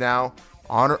movies now.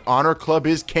 Honor Club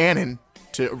is canon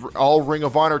to all Ring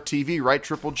of Honor TV, right?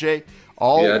 Triple J.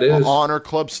 All Honor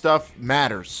Club stuff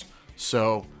matters.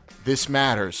 So this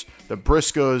matters. The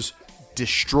Briscoes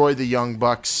destroy the Young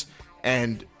Bucks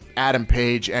and Adam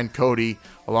Page and Cody,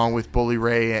 along with Bully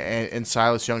Ray and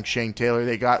Silas Young, Shane Taylor.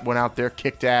 They went out there,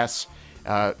 kicked ass.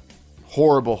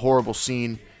 Horrible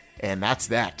scene, and that's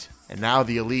that. And now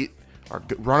the Elite are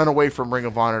running away from Ring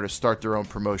of Honor to start their own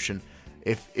promotion.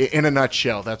 If in a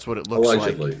nutshell, that's what it looks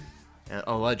like.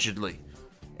 Allegedly.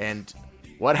 And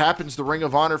what happens to Ring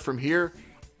of Honor from here?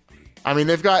 I mean,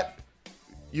 you've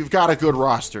got a good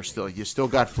roster still. You still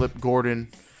got Flip Gordon.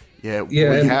 We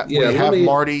have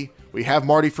Marty. We have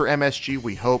Marty for MSG.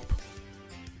 We hope.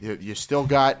 You still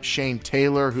got Shane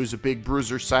Taylor, who's a big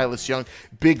bruiser. Silas Young,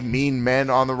 big mean men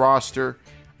on the roster.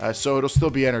 So it'll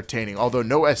still be entertaining. Although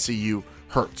no SCU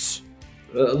hurts.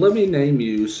 Let me name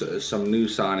you some new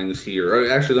signings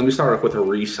here. Actually, let me start off with a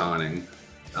re-signing.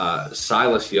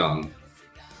 Silas Young.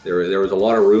 There was a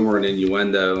lot of rumor and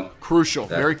innuendo.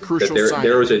 Very crucial signing.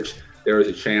 There was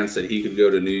a chance that he could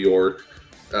go to New York.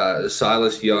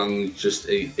 Silas Young, just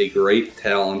a great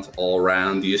talent all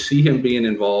around. Do you see him being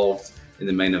involved in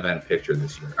the main event picture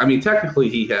this year? I mean, technically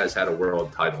he has had a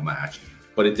world title match,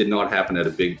 but it did not happen at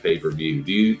a big pay-per-view.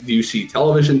 Do you see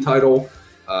television title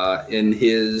in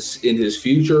his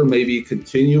future? Maybe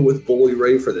continue with Bully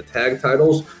Ray for the tag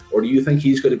titles, or do you think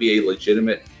he's going to be a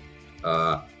legitimate,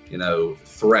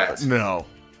 threat? No.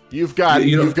 You've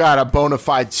got a bona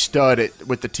fide stud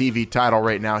with the TV title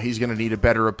right now. He's going to need a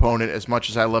better opponent. As much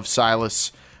as I love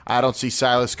Silas, I don't see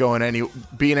Silas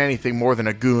being anything more than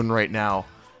a goon right now,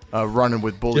 running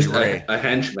with Bully Ray. A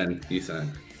henchman, you think?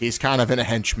 He's kind of in a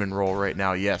henchman role right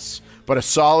now, yes. But a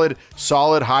solid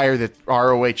hire that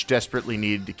ROH desperately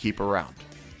needed to keep around.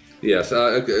 Yes,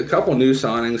 a couple new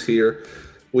signings here.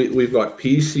 We've got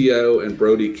PCO and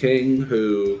Brody King,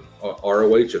 who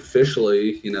ROH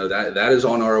officially, that is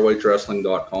on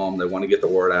ROHWrestling.com. They want to get the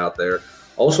word out there.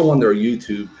 Also on their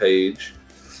YouTube page.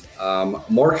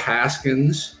 Mark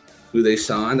Haskins, who they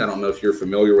signed. I don't know if you're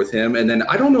familiar with him. And then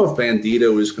I don't know if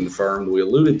Bandito is confirmed. We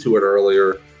alluded to it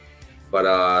earlier. But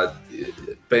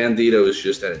Bandito is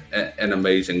just an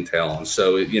amazing talent.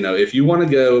 So, if you want to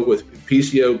go with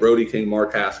PCO, Brody King,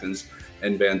 Mark Haskins,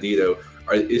 and Bandito,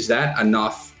 is that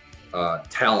enough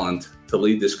talent to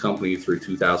lead this company through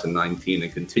 2019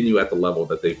 and continue at the level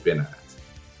that they've been at?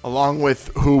 Along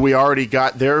with who we already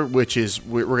got there, which is,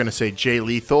 we're going to say Jay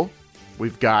Lethal.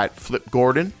 We've got Flip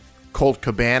Gordon. Colt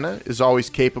Cabana is always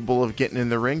capable of getting in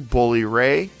the ring. Bully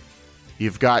Ray.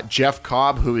 You've got Jeff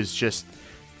Cobb, who is just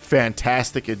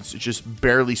fantastic. It's just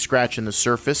barely scratching the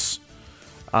surface.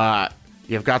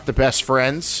 You've got the Best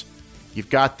Friends. You've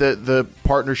got the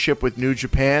partnership with New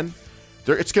Japan.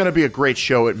 It's going to be a great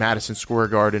show at Madison Square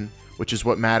Garden, which is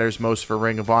what matters most for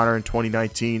Ring of Honor in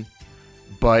 2019.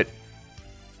 But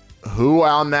who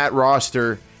on that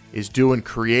roster is doing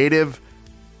creative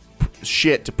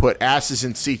shit to put asses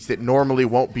in seats that normally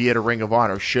won't be at a Ring of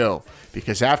Honor show?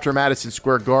 Because after Madison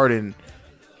Square Garden,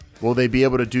 will they be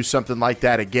able to do something like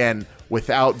that again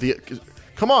without the...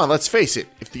 Come on, let's face it.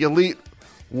 If the Elite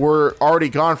were already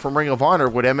gone from Ring of Honor,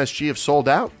 would MSG have sold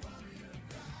out?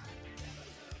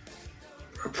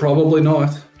 Probably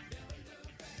not.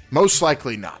 Most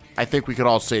likely not. I think we could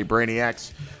all say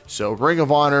Brainiacs. So Ring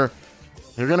of Honor,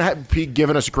 they're going to be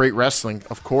giving us great wrestling,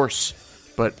 of course.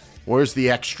 But where's the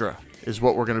extra is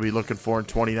what we're going to be looking for in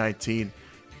 2019.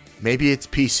 Maybe it's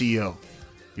PCO.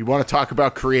 You want to talk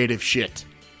about creative shit.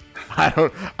 I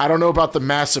don't know about the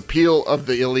mass appeal of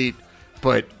the Elite,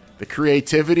 but the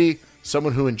creativity,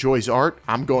 someone who enjoys art,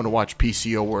 I'm going to watch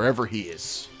PCO wherever he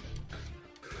is.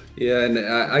 Yeah, and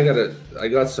I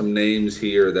got some names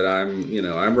here that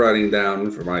I'm writing down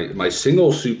for my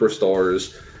single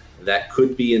superstars that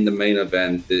could be in the main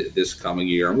event this coming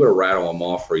year. I'm going to rattle them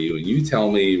off for you, and you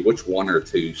tell me which one or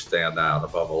two stand out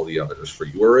above all the others for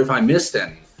you, or if I missed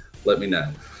any, let me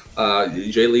know.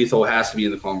 Jay Lethal has to be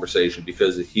in the conversation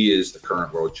because he is the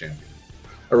current world champion.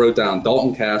 I wrote down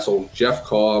Dalton Castle, Jeff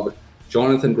Cobb,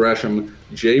 Jonathan Gresham,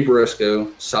 Jay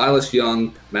Briscoe, Silas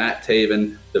Young, Matt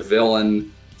Taven, The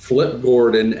Villain, Flip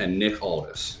Gordon, and Nick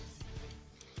Aldis.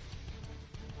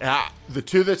 The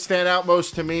two that stand out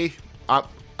most to me, I'm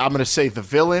going to say The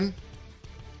Villain,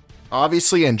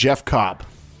 obviously, and Jeff Cobb.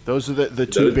 Those are the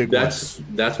two big ones.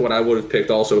 That's what I would have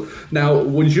picked also. Now,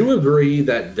 would you agree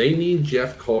that they need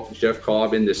Jeff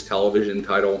Cobb in this television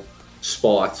title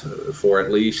spot for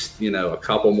at least, a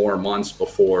couple more months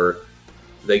before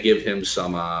they give him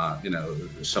some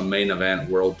main event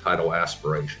world title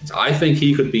aspirations? I think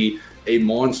he could be a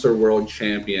monster world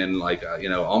champion, like,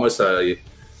 almost a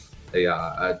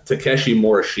Takeshi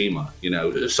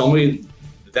Morishima, somebody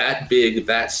that big,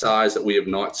 that size that we have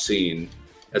not seen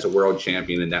as a world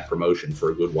champion in that promotion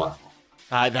for a good while.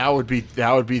 That would be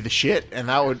the shit,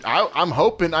 and I'm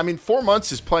hoping. 4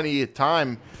 months is plenty of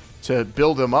time to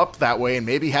build him up that way, and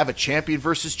maybe have a champion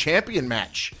versus champion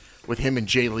match with him and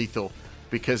Jay Lethal.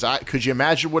 Because could you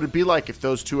imagine what it'd be like if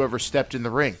those two ever stepped in the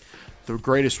ring? The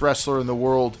greatest wrestler in the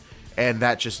world, and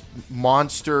that just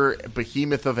monster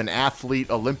behemoth of an athlete,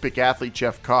 Olympic athlete,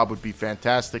 Jeff Cobb, would be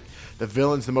fantastic. The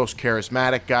Villain's the most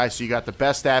charismatic guy, so you got the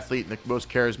best athlete and the most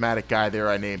charismatic guy there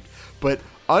I named. But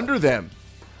under them,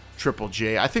 Triple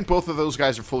J, I think both of those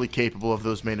guys are fully capable of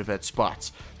those main event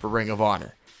spots for Ring of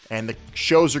Honor. And the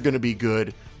shows are going to be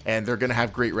good, and they're going to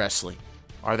have great wrestling.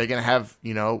 Are they going to have,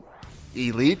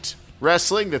 elite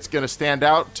wrestling that's going to stand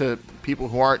out to people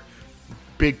who aren't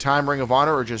big-time Ring of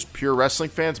Honor or just pure wrestling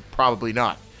fans? Probably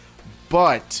not.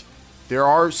 But there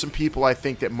are some people I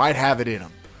think that might have it in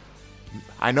them.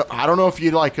 I don't know if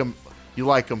you like him,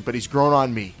 but he's grown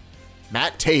on me.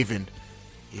 Matt Taven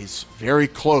is very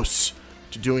close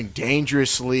to doing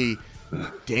dangerously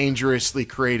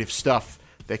creative stuff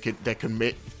that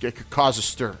could cause a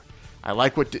stir. I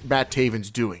like what Matt Taven's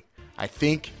doing. I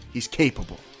think he's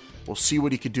capable. We'll see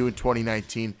what he could do in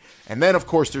 2019. And then, of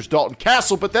course, there's Dalton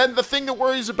Castle. But then the thing that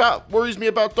worries me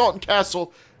about Dalton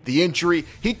Castle, the injury.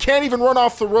 He can't even run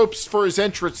off the ropes for his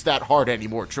entrance that hard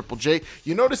anymore, Triple J.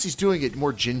 You notice he's doing it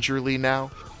more gingerly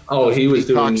now? Oh, he was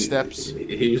doing steps.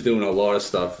 He was doing a lot of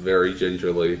stuff very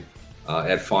gingerly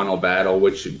at Final Battle,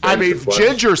 which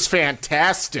ginger's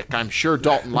fantastic. I'm sure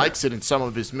Dalton likes it in some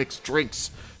of his mixed drinks,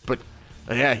 but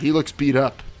yeah, he looks beat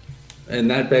up.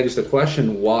 And that begs the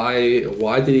question: why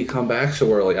did he come back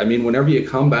so early? I mean, whenever you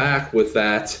come back with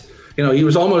that, he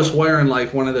was almost wearing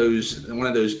like one of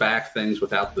those back things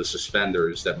without the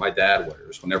suspenders that my dad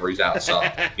wears whenever he's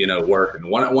outside, working.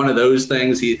 One of those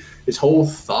things. His whole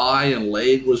thigh and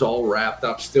leg was all wrapped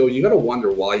up. Still, you got to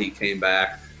wonder why he came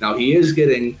back. Now he is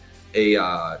getting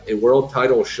a world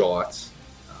title shot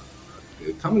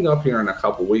coming up here in a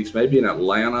couple weeks, maybe in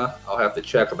Atlanta. I'll have to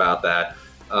check about that.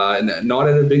 And not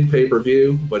at a big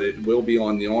pay-per-view, but it will be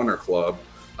on the Honor Club.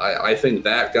 I think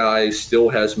that guy still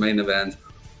has main event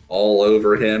all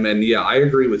over him. And yeah, I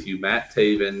agree with you, Matt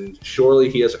Taven. Surely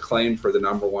he has a claim for the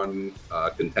number one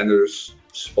contenders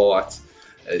spot.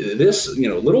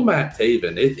 Little Matt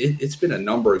Taven, it's been a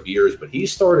number of years, but he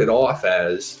started off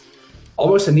as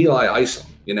almost an Eli Isom,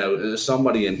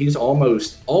 somebody, and he's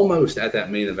almost at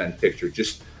that main event picture.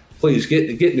 Just please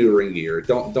get new ring gear.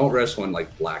 Don't wrestle in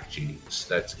like black jeans.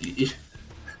 That's you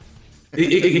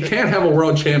can't have a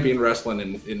world champion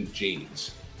wrestling in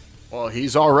jeans. Well,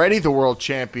 he's already the world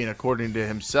champion according to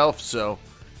himself, so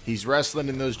he's wrestling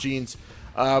in those jeans.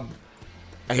 And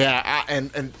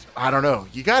I don't know.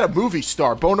 You got a movie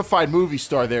star, bona fide movie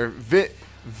star there.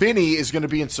 Vinny is going to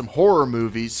be in some horror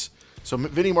movies. So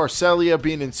Vinny Marseglia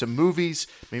being in some movies,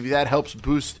 maybe that helps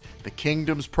boost the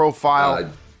Kingdom's profile.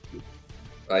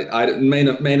 Main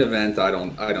event, I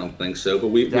don't think so. But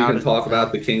we can talk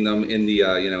about the Kingdom in the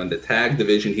in the tag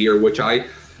division here,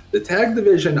 the tag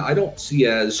division I don't see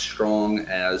as strong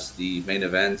as the main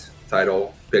event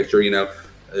title picture.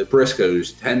 The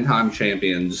Briscoes, 10-time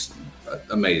champions,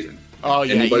 amazing. Oh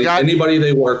yeah, anybody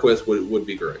they work with would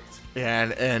be great.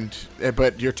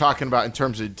 But you're talking about in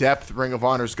terms of depth, Ring of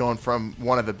Honor's going from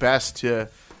one of the best to,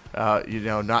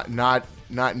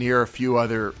 not near a few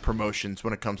other promotions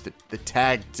when it comes to the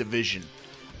tag division.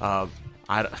 I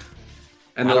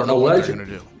don't know what they're going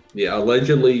to do. Yeah,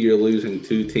 allegedly you're losing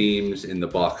two teams in the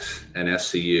Bucks and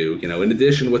SCU. In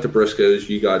addition with the Briscoes,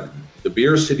 you got the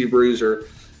Beer City Bruiser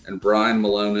and Brian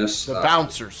Malonis. The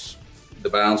Bouncers. The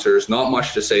Bouncers. Not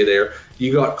much to say there.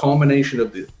 You got combinations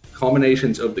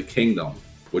of the Kingdom,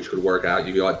 which could work out.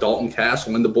 You got Dalton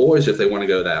Castle and the boys if they want to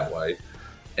go that way.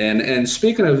 And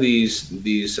speaking of these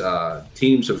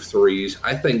teams of threes,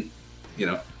 I think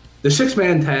the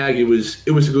 6-man tag it was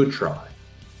a good try.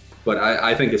 But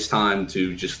I think it's time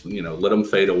to just, let them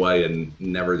fade away and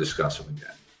never discuss them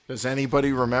again. Does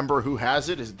anybody remember who has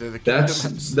it? Is there the Kingdom?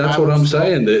 That's what I'm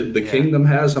saying. The Kingdom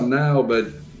has them now, but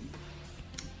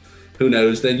who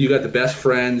knows? Then you got the Best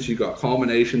Friends. You got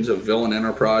combinations of Villain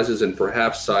Enterprises, and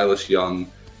perhaps Silas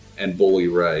Young and Bully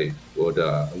Ray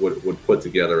would put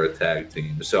together a tag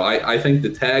team. So I think the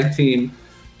tag team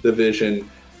division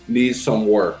needs some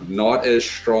work, not as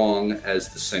strong as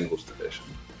the singles division.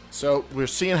 So we're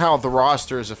seeing how the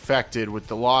roster is affected with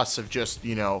the loss of just,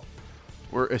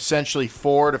 we're essentially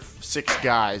 4 to 6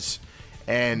 guys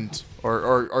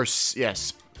or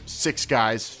 6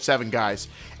 guys, 7 guys,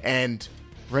 and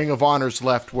Ring of Honor's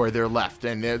left where they're left.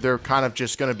 And they're kind of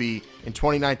just going to be in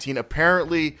 2019,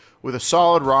 apparently with a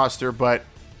solid roster, but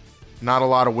not a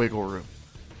lot of wiggle room.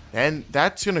 And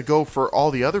that's going to go for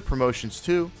all the other promotions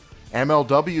too.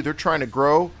 MLW, they're trying to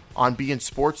grow on beIN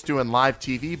Sports, doing live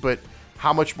TV, but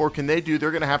how much more can they do?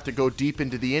 They're going to have to go deep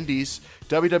into the indies.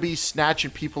 WWE snatching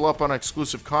people up on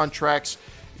exclusive contracts.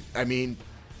 I mean,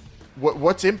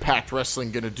 what's Impact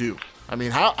Wrestling going to do? I mean,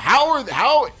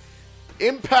 how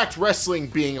Impact Wrestling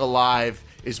being alive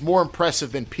is more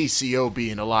impressive than PCO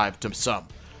being alive to some.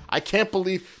 I can't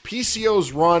believe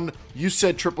PCO's run, you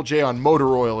said Triple J, on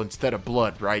motor oil instead of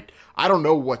blood, right? I don't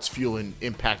know what's fueling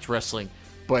Impact Wrestling,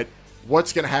 but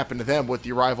what's going to happen to them with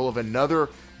the arrival of another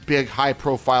big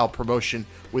high-profile promotion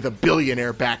with a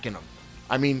billionaire backing them?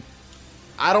 I mean,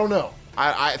 I don't know.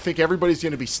 I think everybody's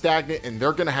going to be stagnant, and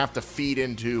they're going to have to feed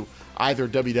into either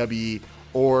WWE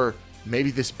or maybe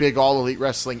this big All Elite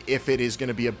Wrestling if it is going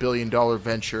to be a billion-dollar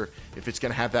venture, if it's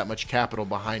going to have that much capital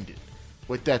behind it.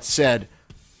 With that said,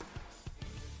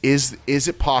 is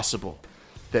it possible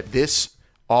that this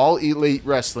All Elite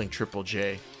Wrestling, Triple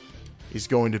J, is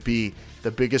going to be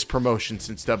the biggest promotion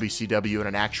since WCW and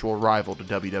an actual rival to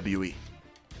WWE?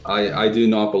 I do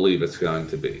not believe it's going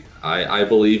to be. I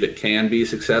believe it can be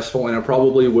successful, and it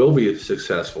probably will be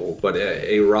successful, but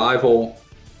a rival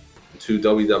to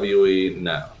WWE?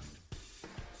 No.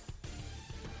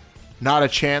 Not a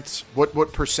chance.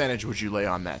 What percentage would you lay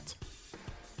on that?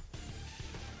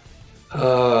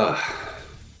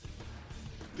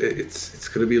 It's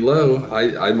going to be low.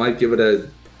 I might give it a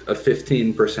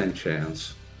 15%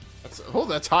 chance.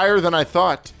 That's higher than I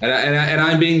thought. And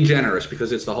I'm being generous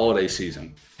because it's the holiday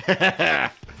season. Then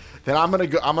I'm gonna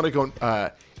go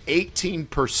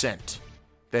 18%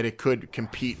 that it could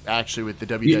compete actually with the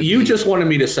WWE. You just wanted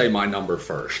me to say my number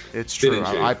first. It's true.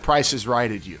 I Price is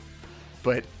Righted you,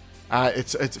 but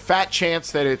it's a fat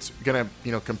chance that it's gonna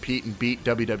compete and beat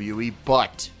WWE.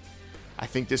 But I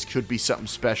think this could be something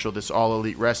special. This All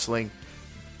Elite Wrestling.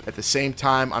 At the same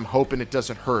time, I'm hoping it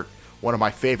doesn't hurt one of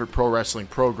my favorite pro wrestling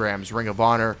programs, Ring of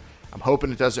Honor. I'm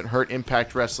hoping it doesn't hurt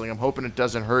Impact Wrestling. I'm hoping it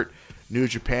doesn't hurt New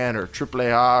Japan or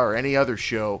AAA or any other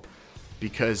show,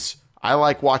 because I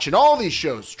like watching all these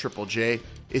shows, Triple J.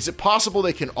 Is it possible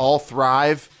they can all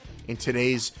thrive in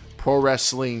today's pro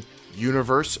wrestling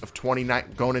universe of going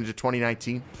into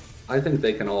 2019? I think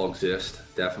they can all exist,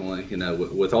 definitely.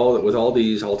 With all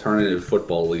these alternative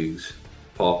football leagues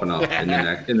popping up in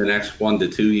the next 1 to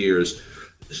 2 years,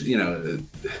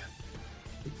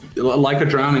 like a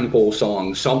Drowning Pool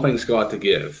song, something's got to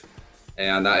give.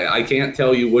 And I can't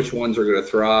tell you which ones are going to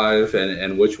thrive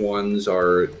and which ones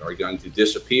are going to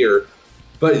disappear.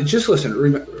 But just listen,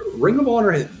 Ring of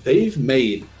Honor, they have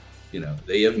made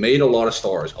a lot of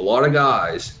stars, a lot of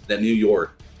guys that New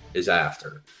York is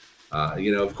after.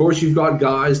 Of course, you've got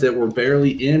guys that were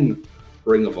barely in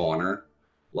Ring of Honor,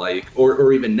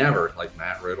 or even never, like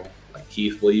Matt Riddle, like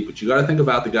Keith Lee. But you got to think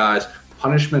about the guys: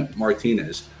 Punishment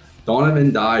Martinez,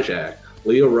 Donovan Dijak,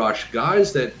 Leo Rush,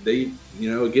 guys that they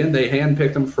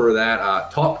handpicked them for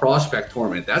that top prospect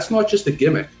tournament. That's not just a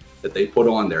gimmick that they put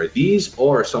on there. These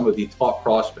are some of the top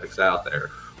prospects out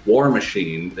there. War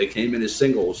Machine, they came in as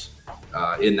singles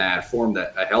in that, formed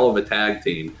a hell of a tag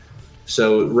team.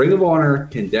 So Ring of Honor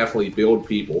can definitely build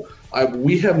people.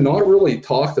 We have not really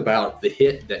talked about the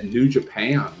hit that New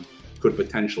Japan could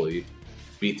potentially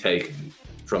be taking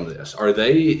from this. Are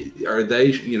they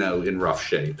in rough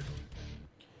shape?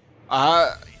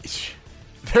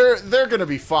 They're going to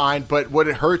be fine, but what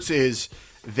it hurts is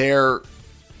their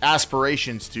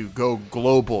aspirations to go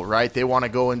global, right? They want to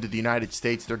go into the United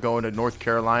States. They're going to North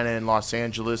Carolina and Los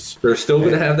Angeles. They're still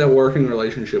going to have that working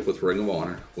relationship with Ring of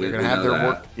Honor. They're going to have their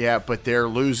work, yeah, but they're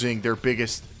losing their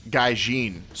biggest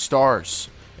Gaijin stars,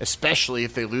 especially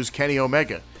if they lose Kenny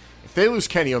Omega. If they lose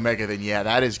Kenny Omega, then yeah,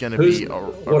 that is going to be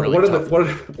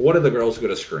what are the girls going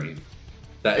to scream?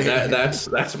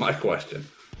 That's my question.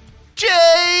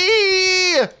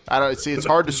 Jay! I don't see. It's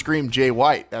hard to scream Jay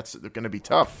White. That's going to be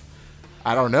tough.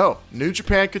 I don't know. New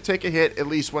Japan could take a hit, at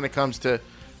least when it comes to,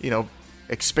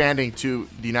 expanding to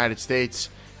the United States.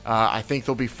 I think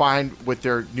they'll be fine with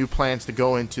their new plans to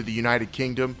go into the United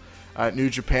Kingdom.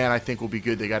 New Japan, I think, will be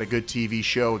good. They got a good TV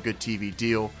show, a good TV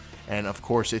deal. And, of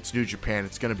course, it's New Japan.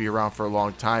 It's going to be around for a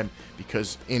long time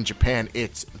because in Japan,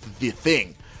 it's the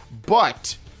thing.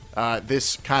 But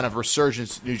this kind of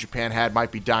resurgence New Japan had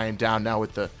might be dying down now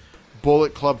with the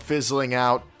Bullet Club fizzling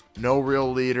out, no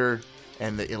real leader,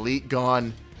 and the Elite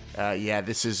gone.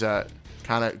 This is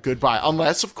kind of goodbye.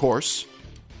 Unless, of course,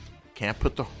 can't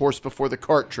put the horse before the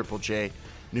cart, Triple J.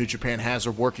 New Japan has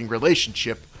a working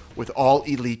relationship with All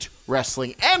Elite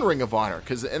Wrestling and Ring of Honor.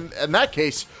 Because in that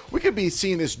case, we could be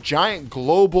seeing this giant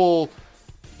global,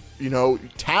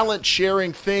 talent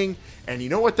sharing thing. And you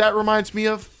know what that reminds me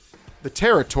of? The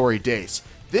territory days.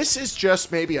 This is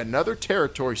just maybe another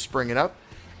territory springing up.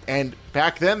 And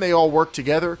back then, they all worked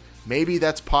together. Maybe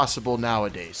that's possible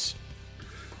nowadays.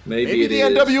 Maybe the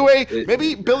NWA,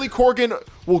 maybe Billy Corgan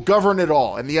will govern it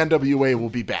all, and the NWA will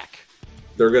be back.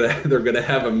 They're gonna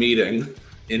have a meeting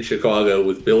in Chicago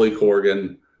with Billy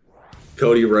Corgan,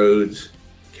 Cody Rhodes,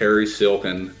 Kerry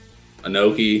Silken,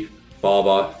 Inoki,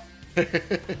 Baba,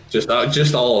 just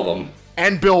all of them,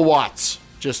 and Bill Watts,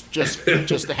 just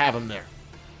to have him there.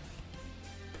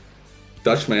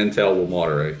 Dutch Mantel will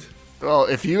moderate.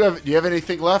 Well, do you have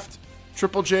anything left,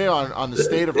 Triple J, on the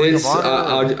state of Ring of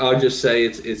Honor? I'll just say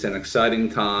it's an exciting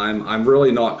time. I'm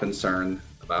really not concerned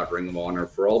about Ring of Honor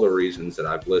for all the reasons that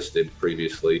I've listed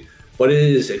previously, but it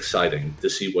is exciting to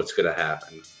see what's going to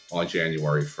happen on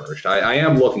January 1st. I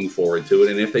am looking forward to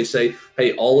it, and if they say,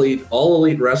 hey, All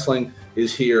Elite Wrestling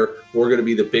is here, we're going to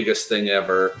be the biggest thing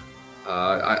ever,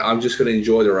 I'm just going to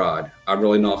enjoy the ride. I'm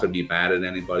really not going to be mad at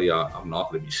anybody. I'm not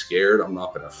going to be scared. I'm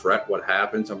not going to fret what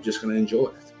happens. I'm just going to enjoy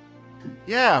it.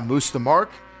 Yeah, Moose the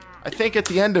Mark. I think at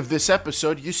the end of this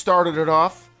episode, you started it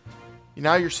off.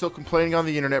 Now you're still complaining on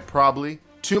the internet, probably.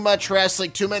 Too much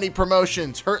wrestling, too many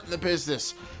promotions, hurting the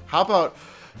business. How about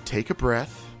take a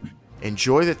breath,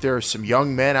 Enjoy that there are some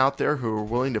young men out there who are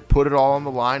willing to put it all on the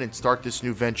line and start this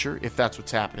new venture, if that's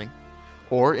what's happening.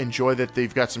 Or enjoy that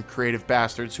they've got some creative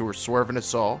bastards who are swerving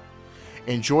us all.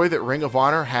 Enjoy that Ring of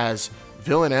Honor has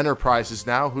Villain Enterprises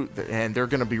now, and they're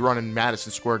going to be running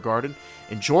Madison Square Garden.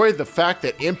 Enjoy the fact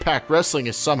that Impact Wrestling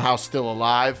is somehow still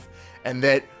alive, and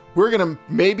that we're going to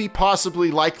maybe,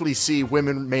 possibly, likely see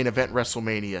Women Main Event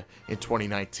WrestleMania in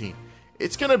 2019.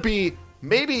 It's going to be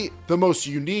maybe the most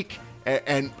unique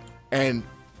and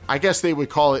I guess they would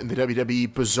call it in the WWE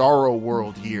Bizarro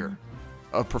World year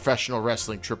of professional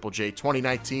wrestling, Triple J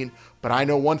 2019. But I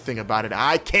know one thing about it.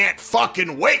 I can't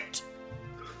fucking wait.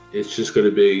 It's just going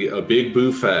to be a big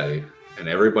buffet, and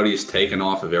everybody's taken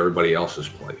off of everybody else's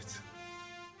plate.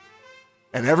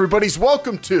 And everybody's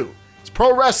welcome to. It's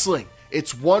pro wrestling.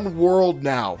 It's one world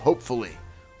now, hopefully.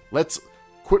 Let's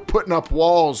quit putting up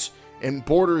walls and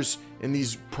borders in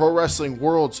these pro wrestling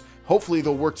worlds. Hopefully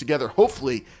they'll work together.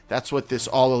 Hopefully that's what this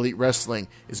All Elite Wrestling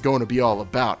is going to be all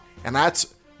about. And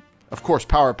that's, of course,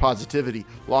 Power Positivity,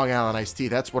 Long Island Iced Tea.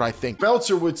 That's what I think.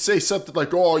 Meltzer would say something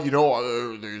like, oh,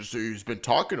 he's been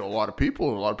talking to a lot of people,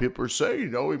 and a lot of people are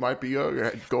saying, he might be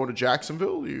going to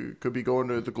Jacksonville. You could be going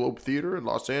to the Globe Theater in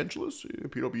Los Angeles,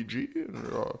 PWG. And,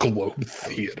 Globe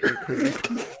Theater.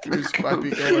 Might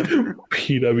be going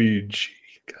PWG.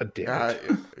 God damn it.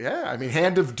 Yeah, I mean,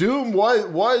 Hand of Doom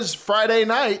was Friday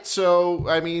night, so,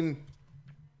 I mean,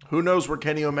 who knows where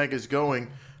Kenny Omega's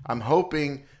going. I'm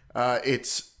hoping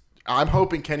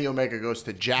Kenny Omega goes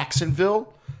to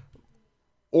Jacksonville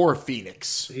or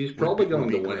Phoenix. He's probably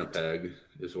going to Winnipeg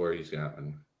is where he's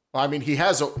going. Well, I mean,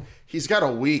 he's got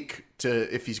a week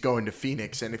to if he's going to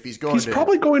Phoenix, and if he's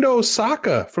probably going to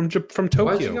Osaka from Tokyo.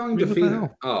 Why is he going to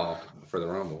Phoenix? Oh, for the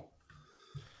Rumble.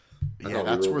 Yeah,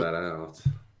 that's ruled where that out.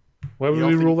 Why would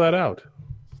we rule that out?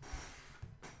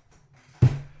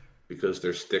 Because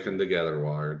they're sticking together,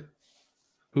 Wired.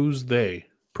 Who's they?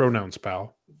 Pronouns,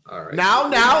 pal. All right.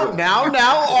 Now,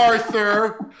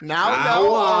 Arthur.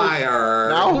 Now, Wired.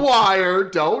 Now,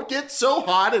 Wired. Don't get so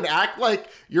hot and act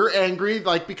like you're angry,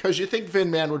 like because you think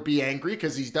Vin Man would be angry,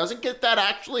 because he doesn't get that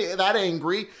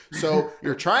angry. So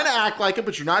you're trying to act like it,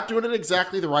 but you're not doing it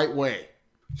exactly the right way.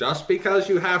 Just because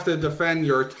you have to defend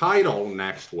your title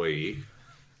next week.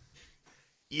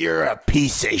 You're a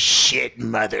piece of shit,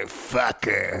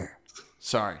 motherfucker.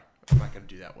 Sorry. I'm not going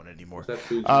to do that one anymore. Is that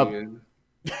Fuji again?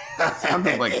 That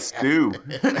sounded like Stu.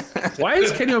 Why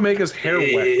is Kenny Omega's hair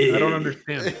wet? I don't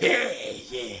understand. Yeah.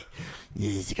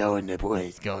 He's going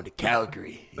to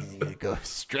Calgary. He's going to go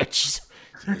stretch.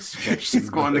 He's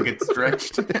going to get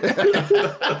stretched. He's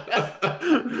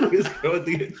going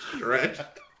to get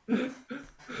stretched.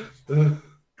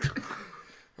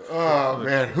 Oh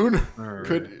man,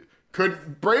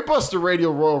 could Brainbuster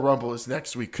Radio Royal Rumble is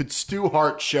next week? Could Stu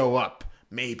Hart show up?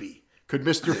 Maybe. Could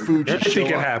Mr. Fuji I think show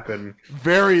it up? happen.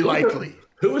 Very likely.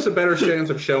 Who has a better chance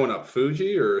of showing up,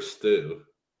 Fuji or Stu?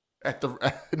 At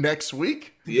the next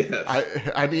week? Yes.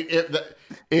 I mean,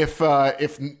 if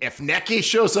Neki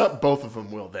shows up, both of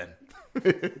them will then.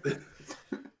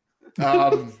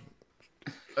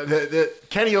 The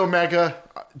Kenny Omega,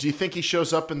 do you think he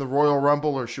shows up in the Royal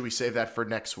Rumble, or should we save that for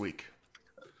next week?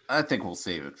 I think we'll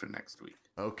save it for next week.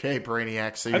 Okay,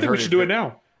 Brainiac. So I think we should do it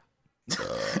now.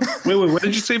 Wait, what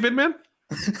did you say, Vidman?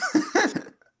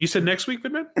 You said next week,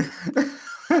 Vidman?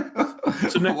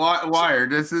 So Wired,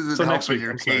 this isn't so helping next week,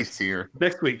 your case here.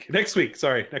 Next week.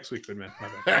 Sorry, next week, Vidman. My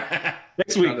bad.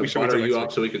 Next week, we should butter wait you till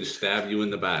up so we can stab you in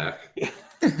the back.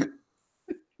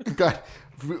 God,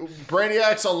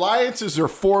 Brainiac's alliances are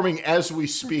forming as we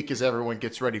speak, as everyone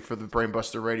gets ready for the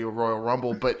Brainbuster Radio Royal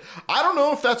Rumble. But I don't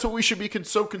know if that's what we should be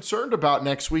so concerned about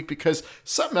next week, because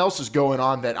something else is going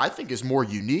on that I think is more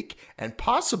unique and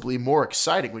possibly more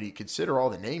exciting when you consider all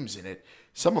the names in it.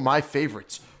 Some of my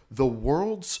favorites: the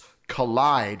Worlds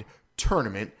Collide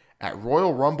Tournament at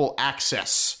Royal Rumble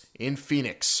Access in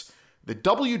Phoenix, the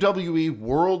WWE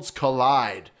Worlds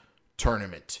Collide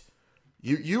Tournament.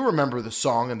 You remember the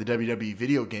song in the WWE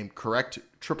video game, correct,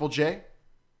 Triple J?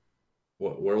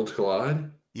 What, Worlds Collide?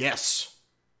 Yes.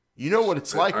 You know what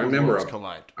it's like I when remember Worlds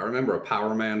Collide. I remember a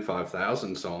Power Man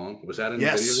 5000 song. Was that in the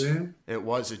video game? It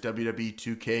was a WWE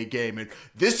 2K game. And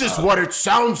this is what it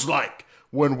sounds like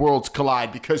when Worlds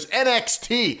Collide, because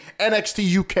NXT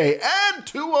UK, and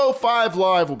 205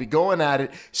 Live will be going at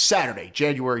it Saturday,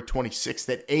 January 26th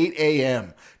at 8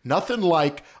 a.m. Nothing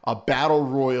like a battle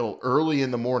royal early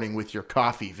in the morning with your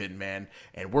coffee, Vidman.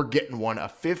 And we're getting one, a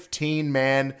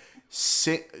 15-man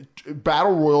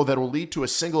battle royal that will lead to a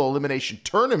single elimination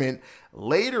tournament.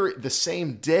 Later the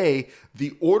same day,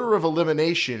 the order of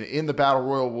elimination in the battle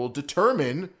royal will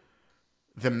determine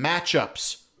the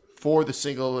matchups for the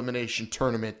single elimination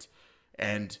tournament.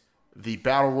 and the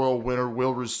Battle Royal winner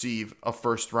will receive a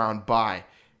first-round bye.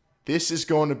 This is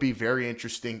going to be very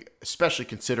interesting, especially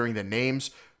considering the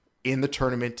names in the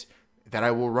tournament that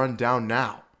I will run down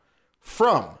now.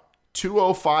 From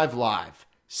 205 Live,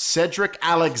 Cedric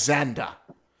Alexander,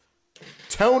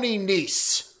 Tony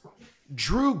Nese,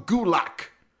 Drew Gulak,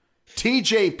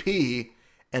 TJP,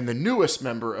 and the newest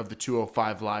member of the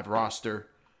 205 Live roster,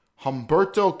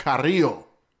 Humberto Carrillo.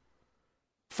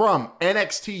 From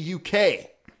NXT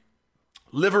UK,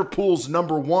 Liverpool's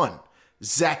number 1,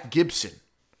 Zach Gibson,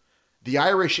 the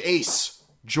Irish Ace,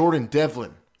 Jordan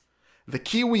Devlin, the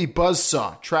Kiwi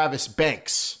Buzzsaw, Travis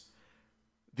Banks,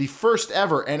 the first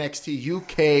ever NXT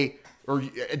UK or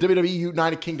WWE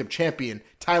United Kingdom champion,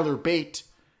 Tyler Bate,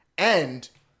 and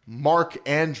Mark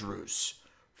Andrews.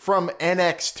 From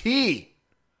NXT,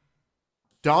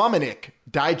 Dominic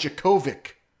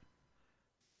Dijakovic,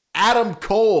 Adam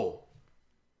Cole,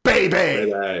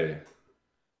 baby,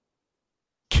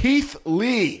 Keith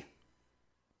Lee,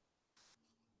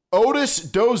 Otis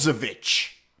Dozovic,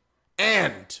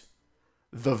 and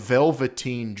the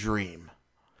Velveteen Dream.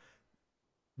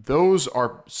 Those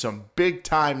are some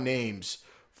big-time names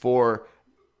for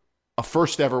a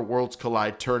first-ever Worlds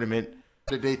Collide tournament.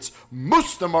 Dates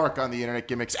Moose the Mark on the Internet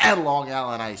Gimmicks and Long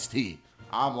Island Iced Tea.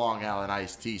 I'm Long Island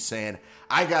Iced Tea saying,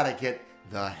 I gotta get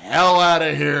the hell out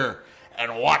of here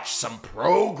and watch some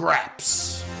Pro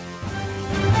Graps.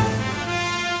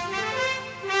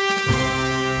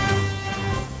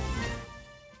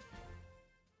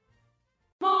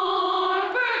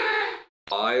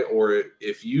 Or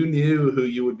if you knew who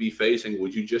you would be facing,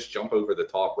 would you just jump over the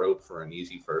top rope for an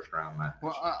easy first round match?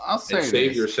 Well, I'll say and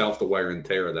save this. yourself the wear and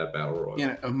tear of that battle royal.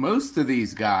 You know, most of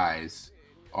these guys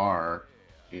are,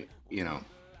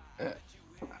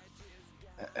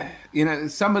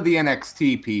 some of the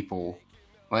NXT people,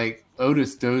 like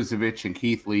Otis Dozovic and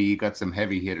Keith Lee, you got some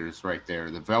heavy hitters right there.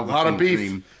 The Velveteen A lot of beef.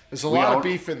 Dream. There's a lot of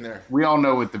beef in there. We all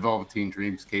know what the Velveteen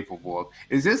Dream's capable of.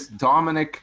 Is this Dominic